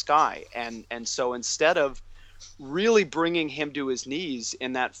of this guy. And so instead of really bringing him to his knees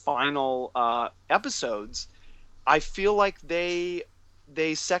in that final episodes, I feel like they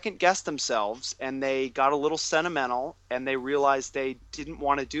second guessed themselves, and they got a little sentimental, and they realized they didn't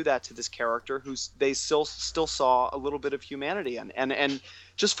want to do that to this character who they still saw a little bit of humanity in. And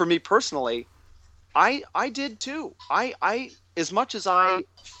just for me personally, I did too. I as much as I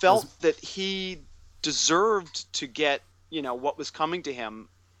felt that he deserved to get, you know, what was coming to him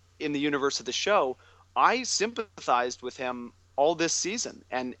in the universe of the show, I sympathized with him all this season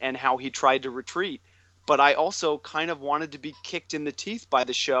and how he tried to retreat. But I also kind of wanted to be kicked in the teeth by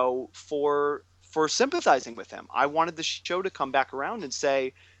the show for sympathizing with him. I wanted the show to come back around and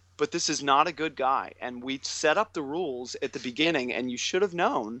say, but this is not a good guy. And we set up the rules at the beginning, and you should have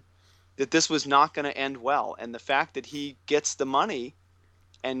known that this was not going to end well. And the fact that he gets the money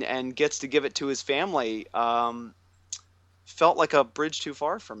and gets to give it to his family felt like a bridge too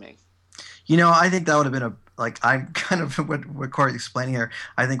far for me. You know, I think that would have been I'm kind of what Cory's explaining here.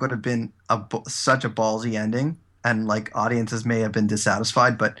 I think would have been such a ballsy ending, and like audiences may have been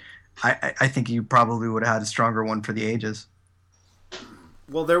dissatisfied, but I think you probably would have had a stronger one for the ages.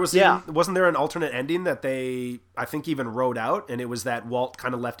 Well, wasn't there an alternate ending that they, I think, even wrote out, and it was that Walt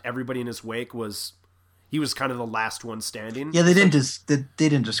kind of left everybody in his wake. He was kind of the last one standing. Yeah, they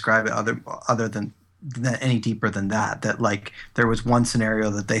didn't describe it other than any deeper than that. That like there was one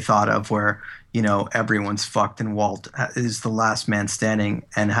scenario that they thought of where, you know, everyone's fucked and Walt is the last man standing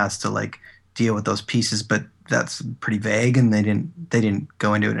and has to like deal with those pieces, but that's pretty vague, and they didn't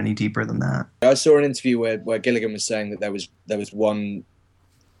go into it any deeper than that. I saw an interview where Gilligan was saying that there was one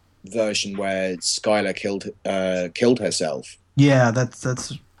version where Skylar killed herself. Yeah,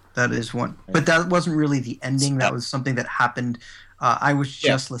 that is one, but that wasn't really the ending. That was something that happened. I was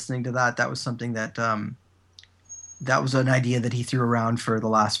just listening to that. That was something that was an idea that he threw around for the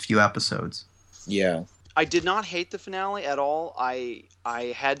last few episodes. Yeah. I did not hate the finale at all. I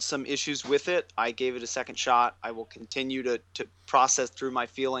had some issues with it. I gave it a second shot. I will continue to process through my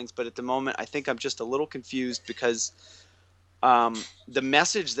feelings, but at the moment I think I'm just a little confused because the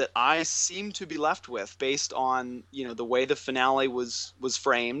message that I seem to be left with, based on, you know, the way the finale was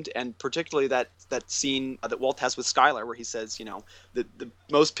framed, and particularly that scene that Walt has with Skylar, where he says, you know, the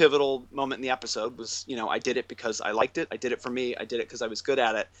most pivotal moment in the episode was, you know, I did it because I liked it. I did it for me. I did it because I was good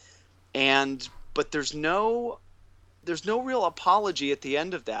at it. But there's no real apology at the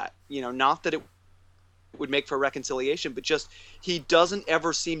end of that. You know, not that it would make for reconciliation, but just he doesn't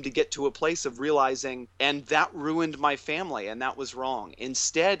ever seem to get to a place of realizing, and that ruined my family and that was wrong.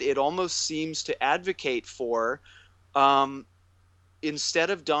 Instead, it almost seems to advocate for, instead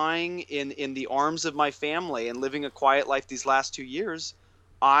of dying in the arms of my family and living a quiet life these last 2 years,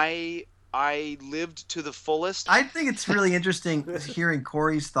 I lived to the fullest. I think it's really interesting hearing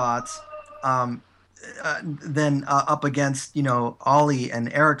Cory's thoughts then up against, you know, Ollie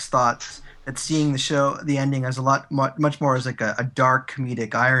and Eric's thoughts, that seeing the ending as much more as like a dark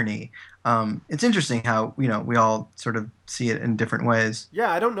comedic irony. It's interesting how, you know, we all sort of see it in different ways.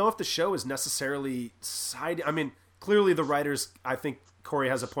 Yeah, I don't know if the show is necessarily I mean, clearly the writers, I think Cory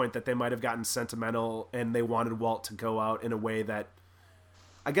has a point that they might have gotten sentimental and they wanted Walt to go out in a way that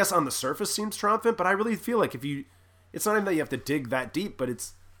I guess on the surface seems triumphant, but I really feel like it's not even that you have to dig that deep, but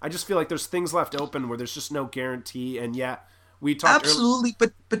I just feel like there's things left open where there's just no guarantee. And yeah, we talked absolutely,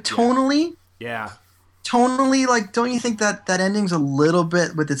 but tonally, yeah, tonally, like, don't you think that that ending's a little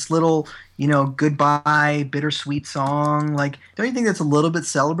bit with its little, goodbye, bittersweet song? Like, don't you think that's a little bit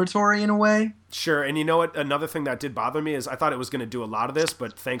celebratory in a way? Sure, and you know what? Another thing that did bother me is I thought it was going to do a lot of this,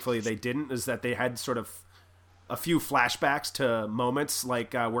 but thankfully they didn't, is that they had sort of a few flashbacks to moments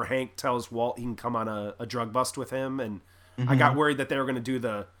like where Hank tells Walt he can come on a drug bust with him, and I got worried that they were going to do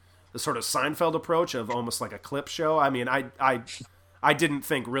the sort of Seinfeld approach of almost like a clip show. I mean, I didn't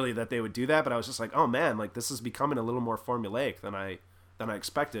think really that they would do that, but I was just like, oh man, like this is becoming a little more formulaic than I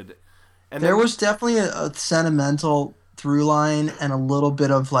expected. And there was definitely a sentimental through line and a little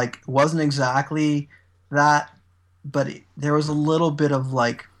bit of like, it wasn't exactly that, but there was a little bit of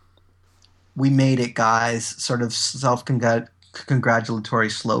like, we made it, guys, sort of self-congratulatory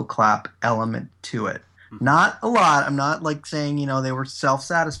slow clap element to it. Not a lot. I'm not like saying, they were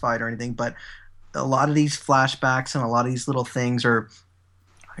self-satisfied or anything, but a lot of these flashbacks and a lot of these little things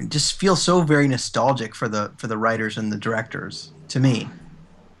just feel so very nostalgic for the writers and the directors to me.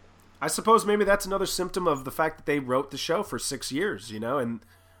 I suppose maybe that's another symptom of the fact that they wrote the show for 6 years, and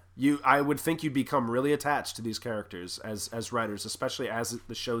I would think you'd become really attached to these characters as writers, especially as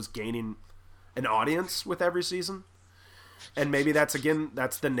the show's gaining an audience with every season. And maybe that's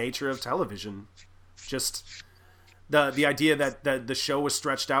the nature of television. Just the idea that the show was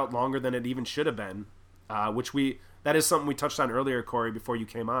stretched out longer than it even should have been, that is something we touched on earlier, Cory, before you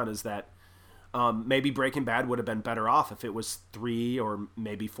came on, is that maybe Breaking Bad would have been better off if it was 3 or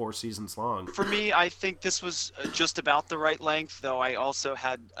maybe 4 seasons long. For me, I think this was just about the right length, though I also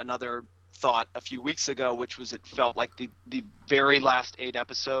had another thought a few weeks ago, which was it felt like the very last 8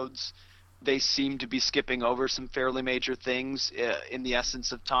 episodes, they seemed to be skipping over some fairly major things in the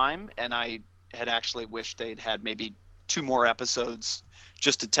essence of time, and I had actually wished they'd had maybe 2 more episodes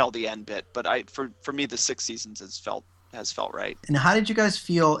just to tell the end bit. But for me, the 6 seasons has felt right. And how did you guys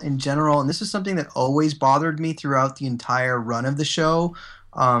feel in general? And this is something that always bothered me throughout the entire run of the show.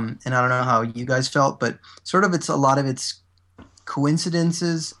 And I don't know how you guys felt, but sort of a lot of its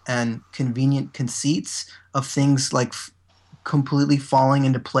coincidences and convenient conceits of things like completely falling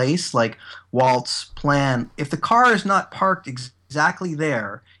into place, like Walt's plan. If the car is not parked exactly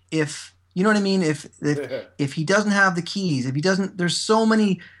there, if you know what I mean, if he doesn't have the keys, if he doesn't, there's so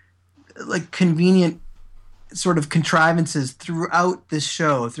many like convenient sort of contrivances throughout this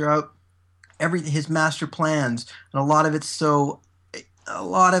show, throughout his master plans, and a lot of it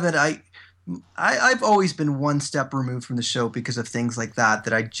I've always been one step removed from the show because of things like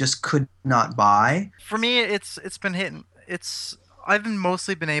that I just could not buy. For me, it's been hitting. I've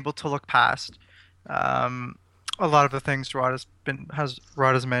mostly been able to look past a lot of the things Rod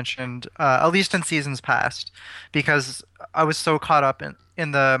has mentioned, at least in seasons past, because I was so caught up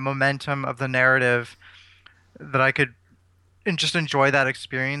in the momentum of the narrative that I could just enjoy that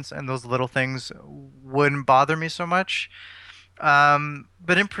experience, and those little things wouldn't bother me so much.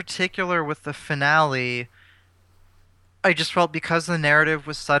 But in particular with the finale, I just felt because the narrative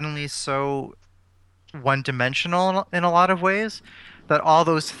was suddenly so one-dimensional in a lot of ways, that all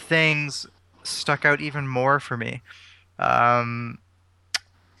those things stuck out even more for me.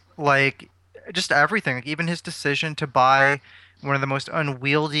 Like just everything, like even his decision to buy one of the most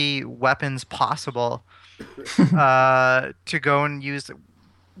unwieldy weapons possible to go and use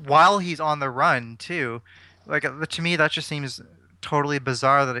while he's on the run too. Like to me, that just seems totally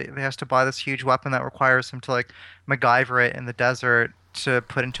bizarre that he has to buy this huge weapon that requires him to like MacGyver it in the desert to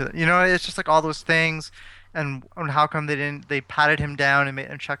put into the, it's just like all those things. And how come they patted him down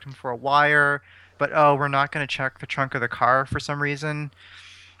and checked him for a wire, but we're not going to check the trunk of the car for some reason.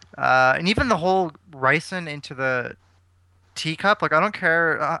 And even the whole ricin into the teacup, like I don't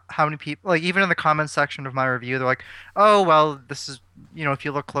care how many people, like even in the comments section of my review, they're like, oh well, this is, if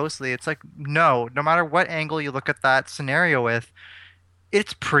you look closely, it's like no matter what angle you look at that scenario with,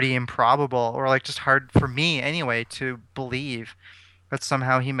 it's pretty improbable, or like just hard for me anyway to believe that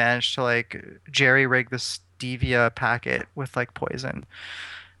somehow he managed to like jerry-rig the stevia packet with like poison.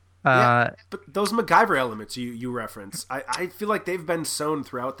 Yeah, but those MacGyver elements you reference, I feel like they've been sown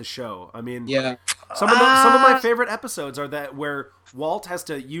throughout the show. I mean, yeah, some of my favorite episodes are that where Walt has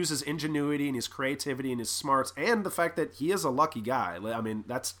to use his ingenuity and his creativity and his smarts, and the fact that he is a lucky guy. I mean,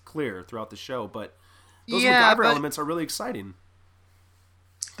 that's clear throughout the show. But those MacGyver elements are really exciting.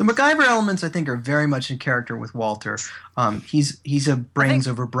 The MacGyver elements, I think, are very much in character with Walter. He's a brains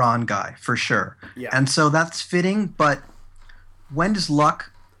over brawn guy for sure, and so that's fitting. But when does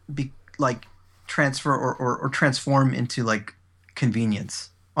luck transfer or transform into like convenience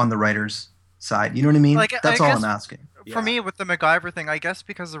on the writer's side? You know what I mean? That's all I'm asking. For me, with the MacGyver thing, I guess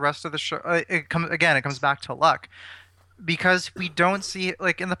because the rest of the show, it comes back to luck. because we don't see,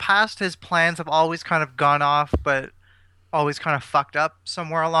 like, in the past, his plans have always kind of gone off, but always kind of fucked up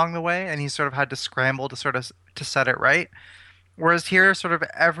somewhere along the way, and he's sort of had to scramble to sort of to set it right. Whereas here, sort of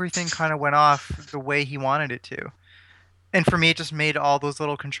everything kind of went off the way he wanted it to. And for me, it just made all those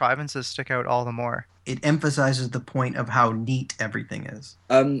little contrivances stick out all the more. It emphasizes the point of how neat everything is.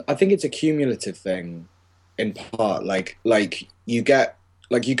 I think it's a cumulative thing, in part. Like you get,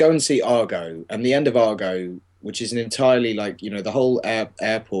 like, you go and see Argo, and the end of Argo, which is an entirely, like, you know, the whole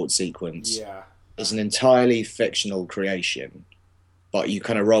airport sequence is an entirely fictional creation, but you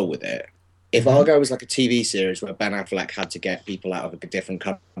kind of roll with it. If Argo was like a TV series where Ben Affleck had to get people out of a different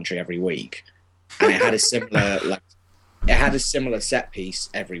country every week, and it had a similar set piece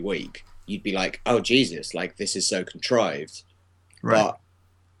every week, you'd be like, oh Jesus, like, this is so contrived. Right. But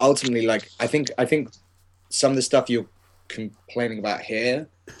ultimately, like, I think some of the stuff you're complaining about here,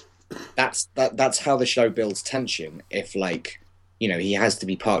 that's how the show builds tension. If, like, you know, he has to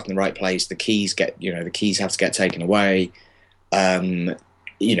be parked in the right place, the keys have to get taken away.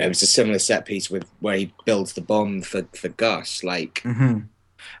 You know, it's a similar set piece with where he builds the bomb for Gus. Like,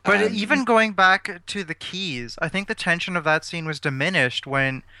 but even going back to the keys, I think the tension of that scene was diminished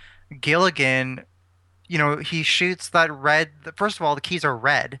when Gilligan, you know, he shoots that red. First of all, the keys are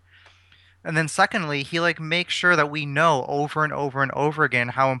red, and then secondly, he, like, makes sure that we know over and over and over again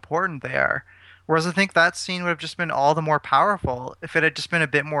how important they are. Whereas I think that scene would have just been all the more powerful if it had just been a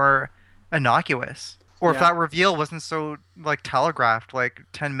bit more innocuous. Or if that reveal wasn't so, like, telegraphed, like,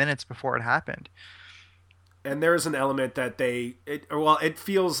 10 minutes before it happened. And there's an element that it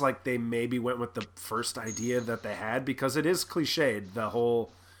feels like they maybe went with the first idea that they had, because it is cliched, the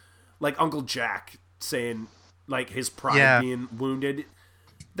whole, like, Uncle Jack saying, like, his pride being wounded.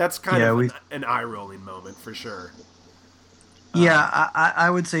 That's kind of an eye-rolling moment, for sure. Yeah, I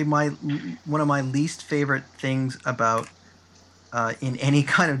would say one of my least favorite things about in any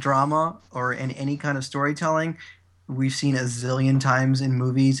kind of drama or in any kind of storytelling, we've seen a zillion times in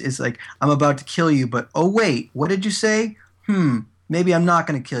movies, is like, I'm about to kill you, but oh wait, what did you say? Maybe I'm not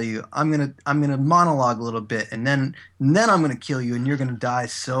going to kill you. I'm gonna monologue a little bit, and then I'm going to kill you, and you're going to die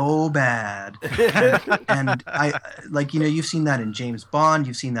so bad. and I, like, you know, you've seen that in James Bond,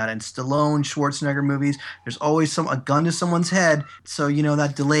 you've seen that in Stallone, Schwarzenegger movies. There's always a gun to someone's head, so, you know,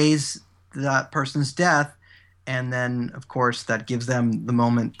 that delays that person's death. And then, of course, that gives them the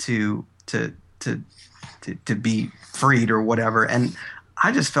moment to be freed or whatever. And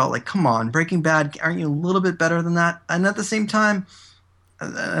I just felt like, come on, Breaking Bad, aren't you a little bit better than that? And at the same time,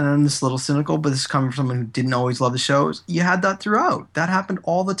 and I'm just a little cynical, but this is coming from someone who didn't always love the shows, you had that throughout. That happened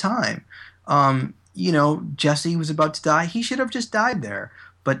all the time. You know, Jesse was about to die. He should have just died there.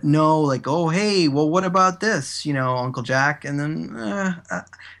 But no, like, oh, hey, well, what about this? You know, Uncle Jack. And then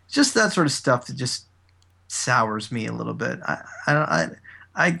just that sort of stuff that just sours me a little bit. I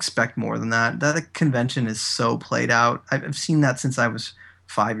expect more than that. That convention is so played out. I've seen that since I was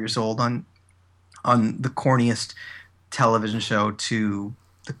 5 years old on the corniest television show to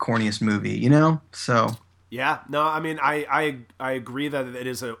the corniest movie, you know? So yeah, no, I mean, I agree that it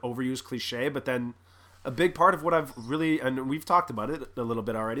is an overused cliche, but then a big part of what I've really, and we've talked about it a little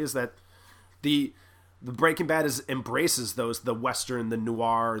bit already, is that the Breaking Bad embraces those, the Western, the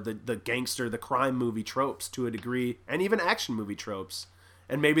noir, the gangster, the crime movie tropes to a degree, and even action movie tropes.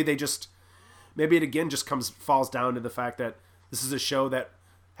 And maybe it again just falls down to the fact that this is a show that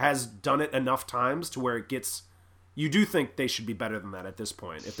has done it enough times to where it gets, you do think they should be better than that at this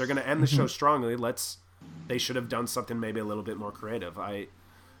point. If they're going to end the show strongly, they should have done something maybe a little bit more creative. I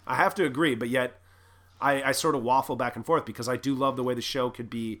have to agree, but yet I sort of waffle back and forth, because I do love the way the show could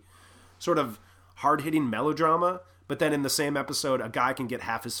be sort of hard-hitting melodrama, but then in the same episode, a guy can get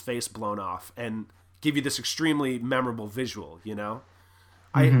half his face blown off and give you this extremely memorable visual, you know?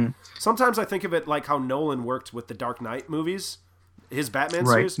 Sometimes I think of it like how Nolan worked with the Dark Knight movies, his Batman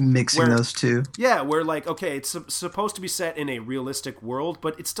series. Mixing those two. Yeah, where, like, okay, it's supposed to be set in a realistic world,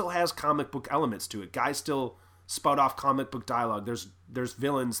 but it still has comic book elements to it. Guys still spout off comic book dialogue. There's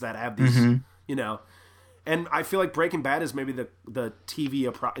villains that have these, you know... And I feel like Breaking Bad is maybe the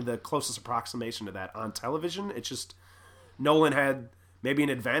the closest approximation to that on television. It's just Nolan had maybe an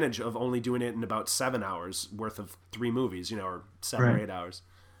advantage of only doing it in about 7 hours worth of 3 movies, you know, or 7 or 8 hours.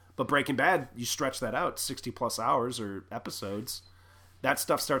 But Breaking Bad, you stretch that out 60 plus hours or episodes. That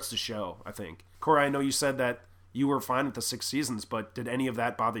stuff starts to show, I think. Cory, I know you said that you were fine with the 6 seasons, but did any of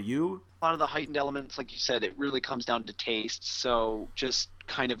that bother you? A lot of the heightened elements, like you said, it really comes down to taste. So just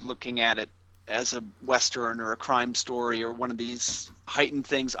kind of looking at it as a Western or a crime story or one of these heightened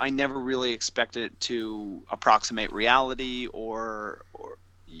things, I never really expected it to approximate reality or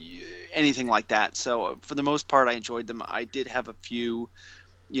anything like that. So for the most part, I enjoyed them. I did have a few,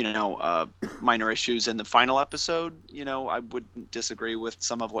 minor issues in the final episode. I wouldn't disagree with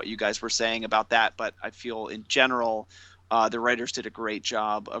some of what you guys were saying about that, but I feel in general, the writers did a great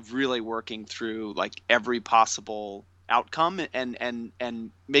job of really working through like every possible outcome and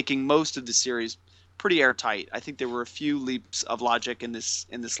making most of the series pretty airtight. I think there were a few leaps of logic in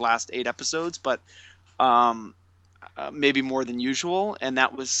this last 8 episodes, but maybe more than usual, and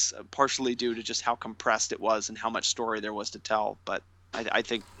that was partially due to just how compressed it was and how much story there was to tell. But I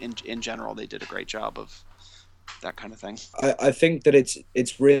think in general they did a great job of that kind of thing. I think that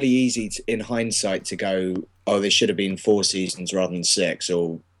it's really easy in hindsight to go, oh, this should have been 4 seasons rather than 6,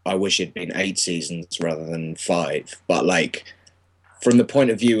 or I wish it'd been 8 seasons rather than 5. But like, from the point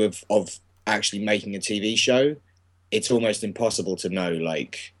of view of actually making a TV show, it's almost impossible to know,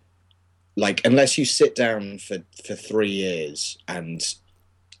 like unless you sit down for 3 years and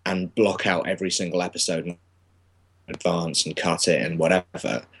block out every single episode in advance and cut it and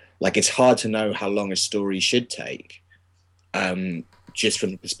whatever, like, it's hard to know how long a story should take, just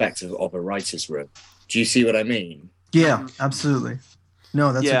from the perspective of a writer's room. Do you see what I mean? Yeah, absolutely.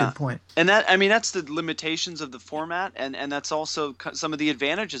 No, that's a good point. And that's the limitations of the format, and that's also some of the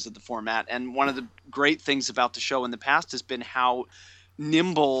advantages of the format. And one of the great things about the show in the past has been how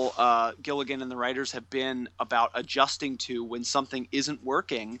nimble Gilligan and the writers have been about adjusting to when something isn't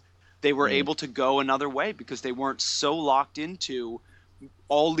working. They were able to go another way because they weren't so locked into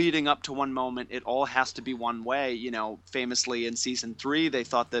all leading up to one moment. It all has to be one way. Famously in season 3, they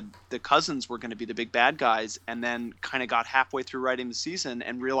thought that the cousins were going to be the big bad guys, and then kind of got halfway through writing the season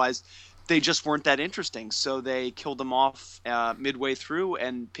and realized they just weren't that interesting. So they killed them off midway through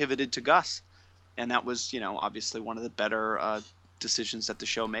and pivoted to Gus. And that was, obviously one of the better decisions that the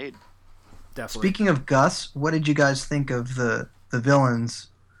show made. Definitely. Speaking of Gus, what did you guys think of the villains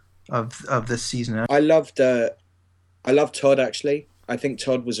of this season? I loved Todd, actually. I think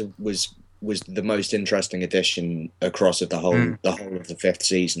Todd was the most interesting addition across of the whole of the 5th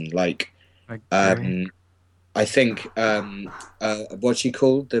season. Like, I think what's she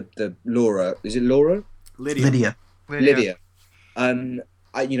called? The Laura, is it Laura? Lydia. I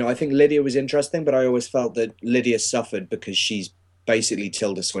think Lydia was interesting, but I always felt that Lydia suffered because she's basically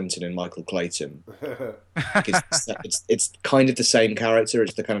Tilda Swinton and Michael Clayton. It's kind of the same character.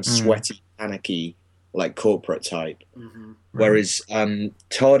 It's the kind of sweaty, panicky, like, corporate type. Mm-hmm. Whereas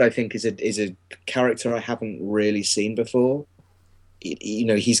Todd, I think, is a character I haven't really seen before.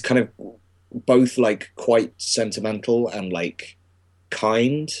 He's kind of both like quite sentimental and like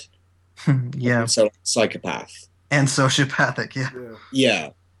kind. Yeah. So psychopath and sociopathic.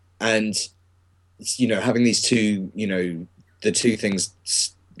 Yeah. And having these two, the two things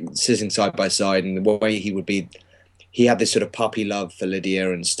sitting side by side, and the way he had this sort of puppy love for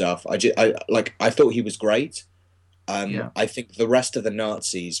Lydia and stuff. I thought he was great. I think the rest of the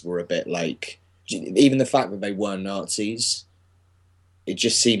Nazis were a bit like, even the fact that they were Nazis, it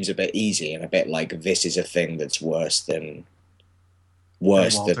just seems a bit easy and a bit like, this is a thing that's worse than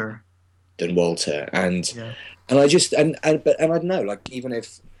Walter. And I just and I don't know, like, even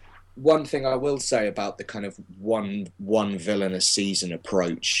if one thing I will say about the kind of one villain a season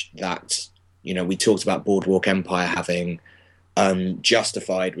approach that, we talked about Boardwalk Empire having,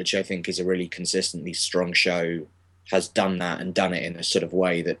 Justified, which I think is a really consistently strong show, has done that and done it in a sort of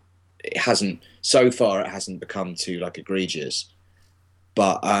way that it hasn't become too like egregious.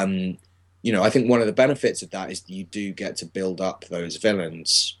 But I think one of the benefits of that is that you do get to build up those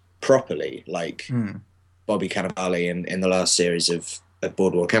villains properly, like Bobby Cannavale in the last series of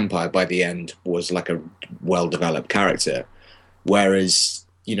Boardwalk Empire, by the end, was like a well-developed character. Whereas,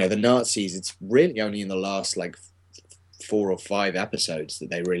 the Nazis, it's really only in the last like 4 or 5 episodes that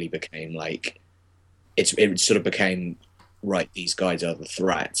they really became like, it sort of became, right, these guys are the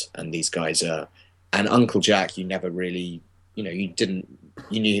threat, and these guys are, and Uncle Jack, you never really, you knew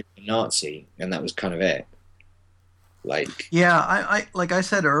he was a Nazi, and that was kind of it. Like, yeah, I like I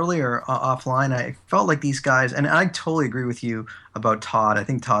said earlier offline, I felt like these guys, and I totally agree with you about Todd. I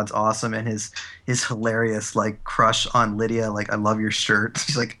think Todd's awesome, and his hilarious like crush on Lydia. Like, I love your shirt.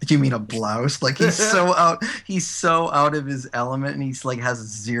 He's like, do you mean a blouse? Like, he's so out of his element, and he's like has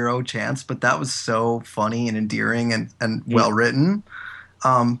 0 chance. But that was so funny and endearing and well written.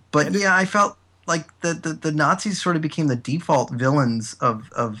 But yeah, I felt like the Nazis sort of became the default villains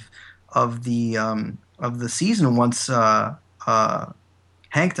of the season once Hank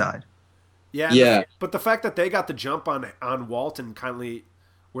died. Yeah. But the fact that they got the jump on Walt and kindly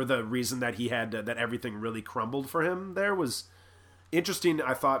were the reason that he had that everything really crumbled for him there was interesting,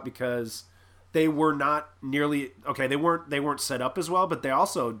 I thought, because they were not nearly okay. They weren't set up as well, but they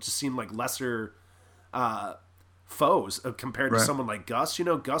also just seemed like lesser foes compared to someone like Gus.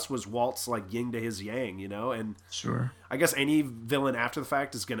 Gus was Walt's like yin to his yang, and Sure. I guess any villain after the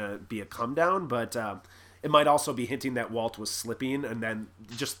fact is going to be a come down, but it might also be hinting that Walt was slipping and then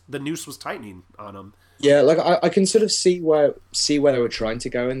just the noose was tightening on him. Yeah, like I can sort of see where they were trying to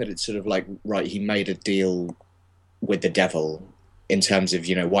go in, that it's sort of like, right, he made a deal with the devil in terms of,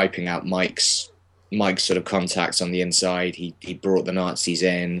 wiping out Mike's sort of contacts on the inside. He brought the Nazis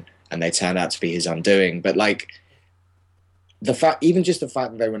in and they turned out to be his undoing. But like even just the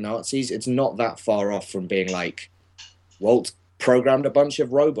fact that they were Nazis, it's not that far off from being like Walt programmed a bunch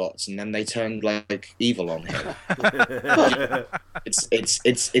of robots and then they turned like evil on him.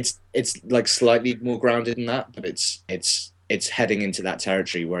 It's like slightly more grounded than that, but it's heading into that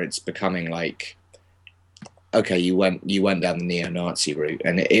territory where it's becoming like, okay, you went down the neo-Nazi route,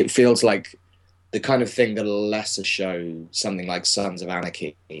 and it feels like the kind of thing that a lesser show, something like Sons of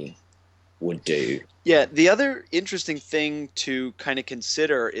Anarchy, would do. Yeah, the other interesting thing to kind of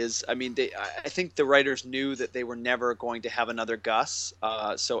consider is, I I think the writers knew that they were never going to have another Gus.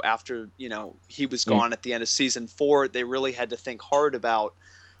 So after, he was gone at the end of season 4, they really had to think hard about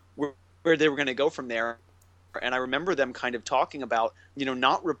where they were going to go from there. And I remember them kind of talking about,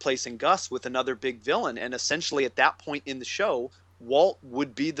 not replacing Gus with another big villain. And essentially at that point in the show, Walt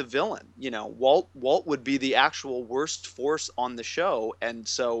would be the villain. Walt would be the actual worst force on the show. And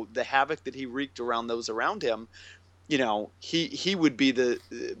so the havoc that he wreaked around those around him, he would be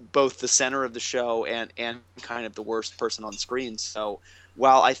both the center of the show and kind of the worst person on screen. So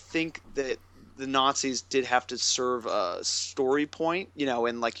while I think that the Nazis did have to serve a story point,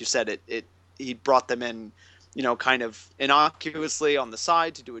 and like you said, he brought them in, kind of innocuously on the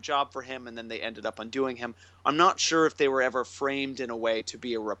side to do a job for him, and then they ended up undoing him. I'm not sure if they were ever framed in a way to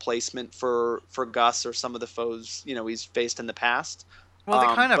be a replacement for Gus or some of the foes, he's faced in the past. Well, they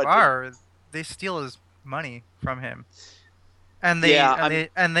kind of are. They steal his money from him, and they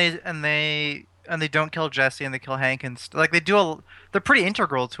don't kill Jesse, and they kill Hank, and like they're pretty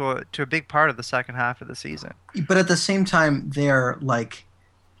integral to a big part of the second half of the season. But at the same time, they're like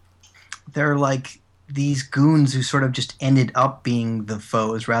these goons who sort of just ended up being the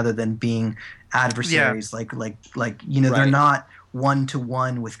foes rather than being adversaries. Yeah. They're not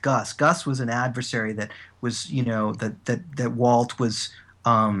one-to-one with Gus. Gus was an adversary that was, that Walt was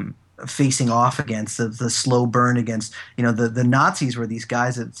facing off against, the slow burn against. The Nazis were these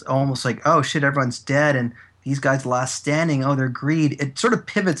guys that's almost like, oh shit, everyone's dead, and these guys last standing, oh, they're greed. It sort of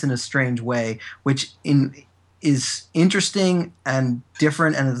pivots in a strange way, which is interesting and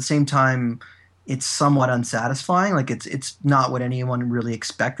different, and at the same time it's somewhat unsatisfying. Like it's not what anyone really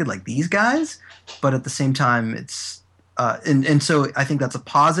expected, like these guys, but at the same time it's and so I think that's a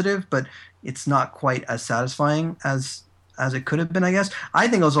positive, but it's not quite as satisfying as it could have been, I guess. I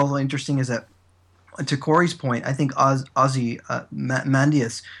think what's also interesting is that, to Cory's point, I think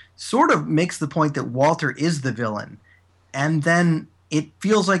Mandius sort of makes the point that Walter is the villain, and then it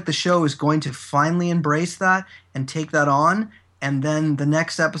feels like the show is going to finally embrace that and take that on. And then the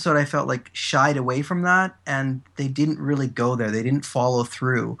next episode, I felt like shied away from that, and they didn't really go there. They didn't follow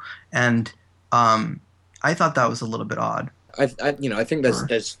through, and I thought that was a little bit odd. I think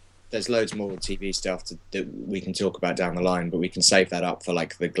there's loads more TV stuff that we can talk about down the line, but we can save that up for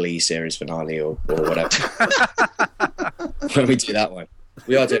like the Glee series finale or whatever. When we do that one,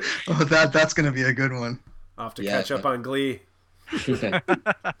 we are doing. Oh, that's going to be a good one. I'll have to catch up on Glee.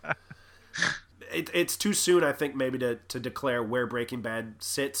 It's too soon, I think, maybe to declare where Breaking Bad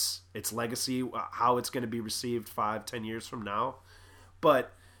sits, its legacy, how it's going to be received 5-10 years from now.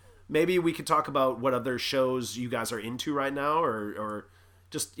 But maybe we could talk about what other shows you guys are into right now, or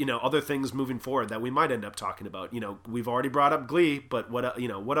just other things moving forward that we might end up talking about. We've already brought up Glee, but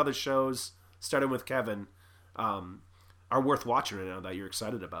what other shows, starting with Kevin, are worth watching right now that you're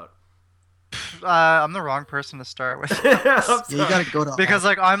excited about? I'm the wrong person to start with. Yeah, you gotta go to because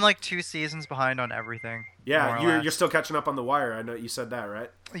I'm like 2 seasons behind on everything. Yeah, you're still catching up on The Wire. I know you said that,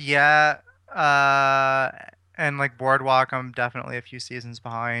 right? Yeah, and like Boardwalk, I'm definitely a few seasons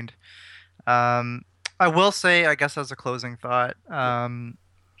behind. I will say, I guess as a closing thought, I'm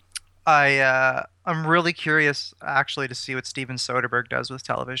really curious actually to see what Steven Soderbergh does with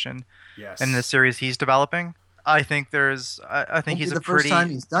television. Yes. In the series he's developing. I think I think he's the first time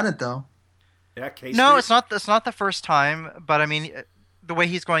he's done it though. Yeah, No, it's not the first time, but I mean, the way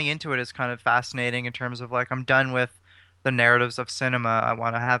he's going into it is kind of fascinating in terms of like, I'm done with the narratives of cinema. I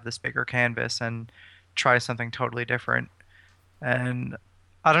want to have this bigger canvas and try something totally different. And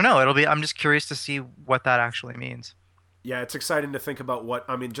I don't know, I'm just curious to see what that actually means. Yeah, it's exciting to think about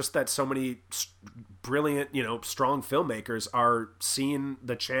just that so many brilliant, strong filmmakers are seeing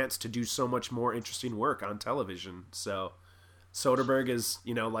the chance to do so much more interesting work on television. So Soderbergh is,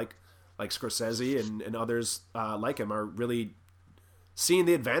 like Scorsese and others like him are really seeing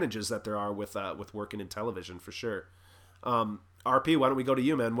the advantages that there are with working in television for sure. RP, why don't we go to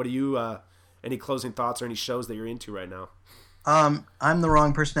you, man? What do you, any closing thoughts or any shows that you're into right now? I'm the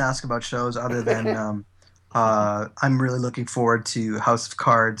wrong person to ask about shows other than I'm really looking forward to House of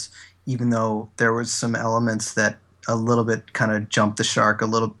Cards, even though there was some elements that a little bit kind of jumped the shark a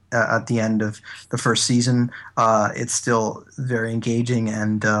little at the end of the first season. It's still very engaging,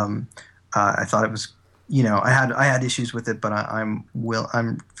 and I thought it was, I had issues with it, but I'm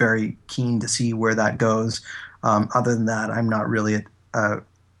very keen to see where that goes. Other than that, I'm not really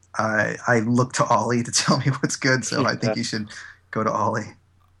I look to Ollie to tell me what's good, so I think you should go to Ollie.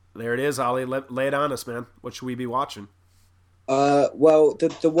 There it is, Ollie. Lay it on us, man. What should we be watching? Well,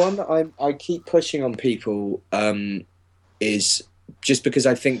 the one I keep pushing on people is just because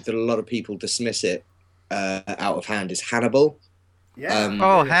I think that a lot of people dismiss it out of hand is Hannibal. Yeah.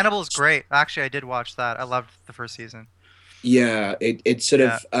 Hannibal's great. Actually, I did watch that. I loved the first season. Yeah, it sort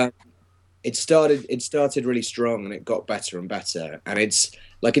of it started really strong and it got better and better. And it's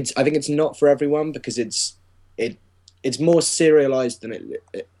I think it's not for everyone because it's more serialized than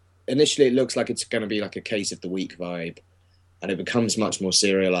it initially. It looks like it's going to be like a Case of the Week vibe, and it becomes much more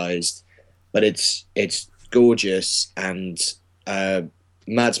serialized. But it's gorgeous, and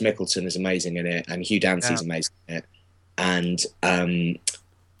Mads Mikkelsen is amazing in it, and Hugh Dancy's amazing in it, and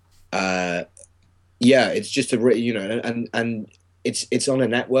it's just and it's on a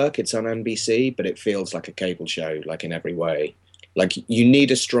network, it's on NBC, but it feels like a cable show, like in every way. Like you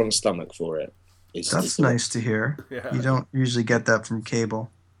need a strong stomach for it. That's nice to hear. Yeah. You don't usually get that from cable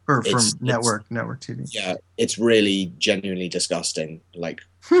or from network TV. Yeah, it's really genuinely disgusting. Like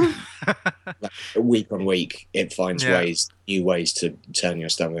week on week, it finds new ways to turn your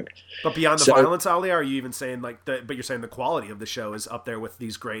stomach. But beyond the violence, Ali, are you even saying but you're saying the quality of the show is up there with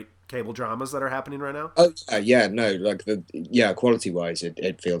these great cable dramas that are happening right now? Oh quality wise,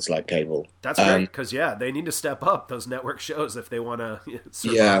 it feels like cable. That's great because they need to step up those network shows if they want to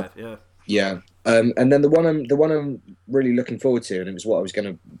survive. Yeah. And then the one I'm really looking forward to, and it was what I was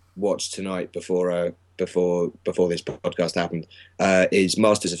going to watch tonight before this podcast happened, is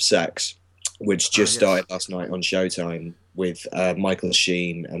Masters of Sex, which just started last night on Showtime with Michael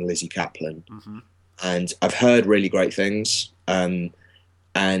Sheen and Lizzie Kaplan. Mm-hmm. And I've heard really great things.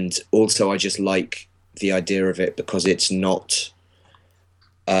 And also I just like the idea of it because it's not,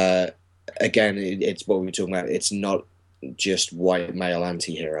 again, it's what we were talking about. It's not just white male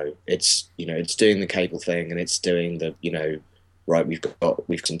anti-hero. It's it's doing the cable thing, and it's doing the right, we've got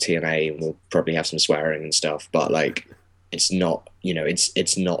some TNA and we'll probably have some swearing and stuff, but like it's not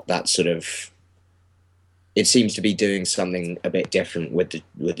it's not that sort of, it seems to be doing something a bit different with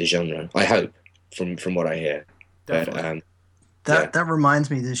the genre, I hope, from what I hear. Definitely. But that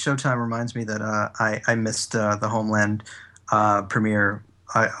reminds me, the Showtime reminds me that I missed the Homeland premiere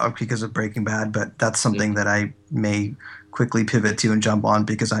because of Breaking Bad, but that's something that I may quickly pivot to and jump on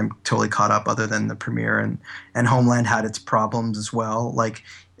because I'm totally caught up other than the premiere. And Homeland had its problems as well. Like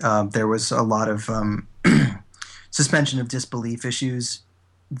there was a lot of suspension of disbelief issues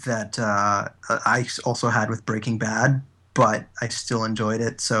that I also had with Breaking Bad, but I still enjoyed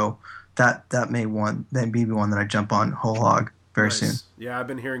it. So that may be one that I jump on whole hog very soon. Yeah, I've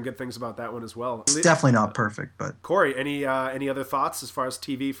been hearing good things about that one as well. It's definitely not perfect, but Cory, any other thoughts as far as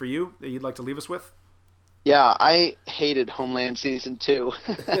TV for you that you'd like to leave us with? Yeah, I hated Homeland season 2,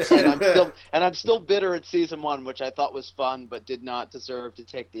 and I'm still bitter at season 1, which I thought was fun, but did not deserve to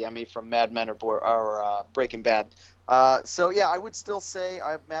take the Emmy from Mad Men or Breaking Bad. So yeah, I would still say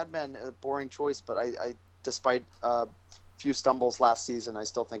Mad Men a boring choice, but I despite few stumbles last season, I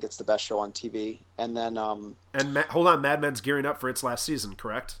still think it's the best show on TV. And then hold on, Mad Men's gearing up for its last season,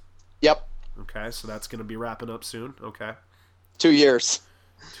 correct? Yep. Okay, so that's going to be wrapping up soon. Okay. 2 years.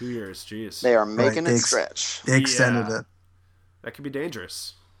 2 years, jeez. They are making it stretch. They extended it. That could be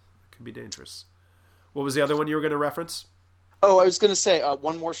dangerous. What was the other one you were going to reference? Oh, I was going to say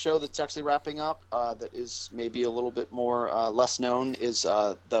one more show that's actually wrapping up that is maybe a little bit more less known is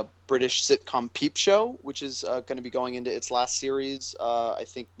the British sitcom Peep Show, which is going to be going into its last series, I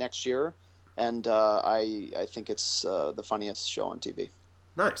think, next year. And I think it's the funniest show on TV.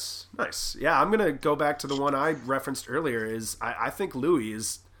 Nice. Yeah, I'm going to go back to the one I referenced earlier. I think Louis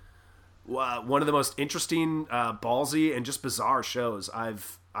is one of the most interesting, ballsy, and just bizarre shows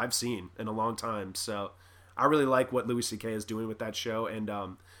I've seen in a long time. So I really like what Louis C.K. is doing with that show, and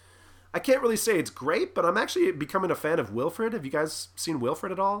I can't really say it's great, but I'm actually becoming a fan of Wilfred. Have you guys seen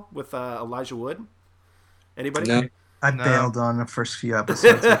Wilfred at all with Elijah Wood? Anybody? No. I bailed on the first few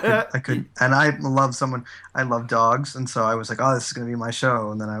episodes. I could, and I love dogs, and so I was like, oh, this is gonna be my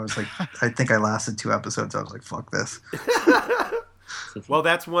show. And then I was like, I think I lasted 2 episodes. I was like, fuck this. Well,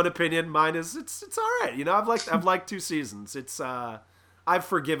 that's one opinion. Mine is it's all right. You know, I've liked 2 seasons. It's I've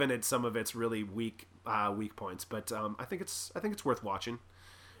forgiven it some of its really weak points, but I think it's worth watching.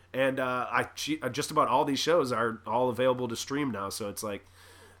 And just about all these shows are all available to stream now, so it's like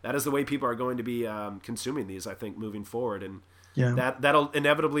that is the way people are going to be consuming these, I think, moving forward. And that'll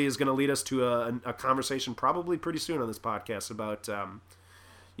inevitably is going to lead us to a conversation probably pretty soon on this podcast about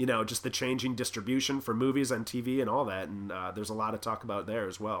just the changing distribution for movies on TV and all that. And there's a lot to talk about there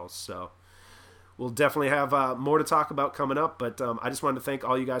as well. So we'll definitely have more to talk about coming up. But I just wanted to thank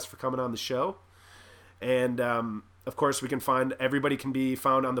all you guys for coming on the show. And of course, everybody can be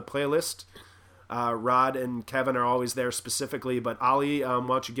found on the playlist. Rod and Kevin are always there specifically, but Ollie, why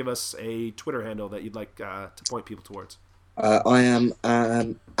don't you give us a Twitter handle that you'd like to point people towards? I am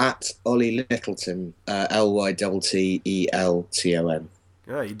at Ollie Lyttelton, Lyttelton.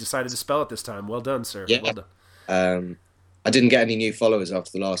 Yeah, you decided to spell it this time. Well done, sir. Yeah. Well done. I didn't get any new followers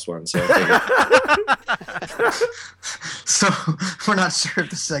after the last one, so So we're not sure if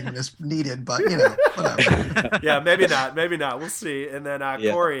the segment is needed, but whatever. Yeah, maybe not. We'll see. And then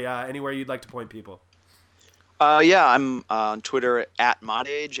Cory, anywhere you'd like to point people? I'm on Twitter at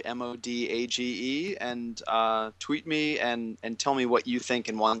Modage, MODAGE, and tweet me and tell me what you think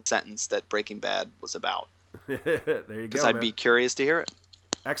in one sentence that Breaking Bad was about. There you go. Because I'd be curious to hear it.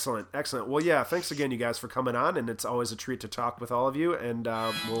 Excellent. Well, yeah, thanks again, you guys, for coming on, and it's always a treat to talk with all of you, and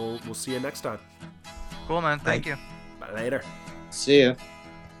we'll see you next time. Cool, man. Thank you. Bye later. see ya.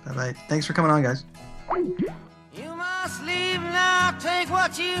 Bye-bye. Thanks for coming on, guys. You must leave now, take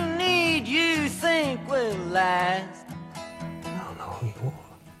what you need, you think will last. I don't know who you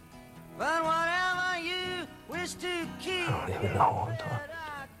are. But whatever you wish to keep, I don't even know who I'm talking to.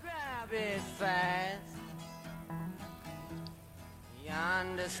 grab it fast.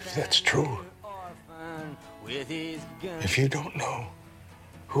 If that's true, if you don't know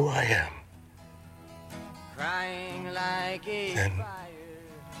who I am, crying like a then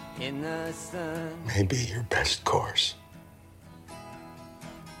fire in the sun. maybe your best course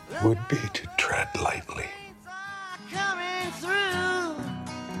would be to tread lightly. Coming through,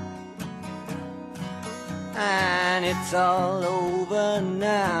 and it's all over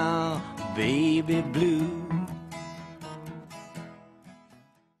now, baby blue.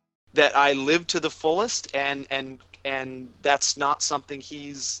 That I live to the fullest, and that's not something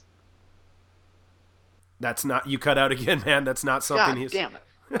he's. That's not, you cut out again, man. That's not something he's. Damn it.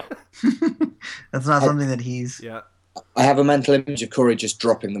 That's not something that he's. Yeah. I have a mental image of Cory just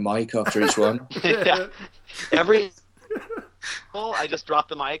dropping the mic after each one. Yeah. I just drop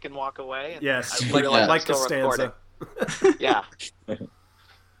the mic and walk away. And Yes, I realize I'm like still Costanza. recording. Yeah.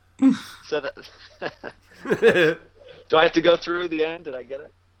 So do I have to go through the end? Did I get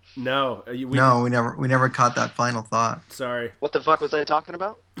it? No, No, we never caught that final thought. Sorry, What the fuck was I talking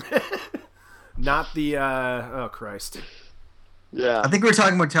about? not the. Oh Christ, Yeah. I think we were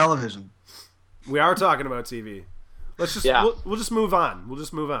talking about television. we are talking about TV. Let's just we'll just move on.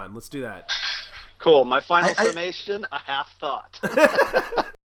 Let's do that. Cool. My final summation: a half thought.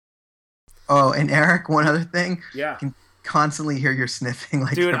 Oh, and Eric, one other thing. Yeah. I can constantly hear your sniffing.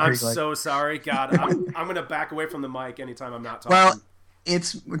 Like Dude, I'm like, so sorry. God, I'm gonna back away from the mic anytime I'm not talking. Well,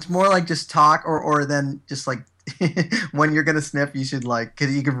 it's more like just talk, or then just like when you're gonna sniff, you should cause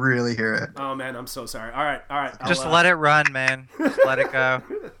you can really hear it. Oh man, I'm so sorry. All right. Just let it run, man. Just let it go.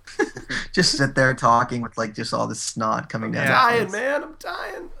 Just sit there talking with just all this snot coming down. I'm dying, man. I'm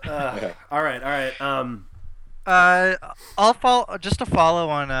dying. All right. I'll follow just to follow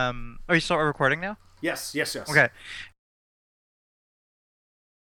on. Are you still recording now? Yes. Okay.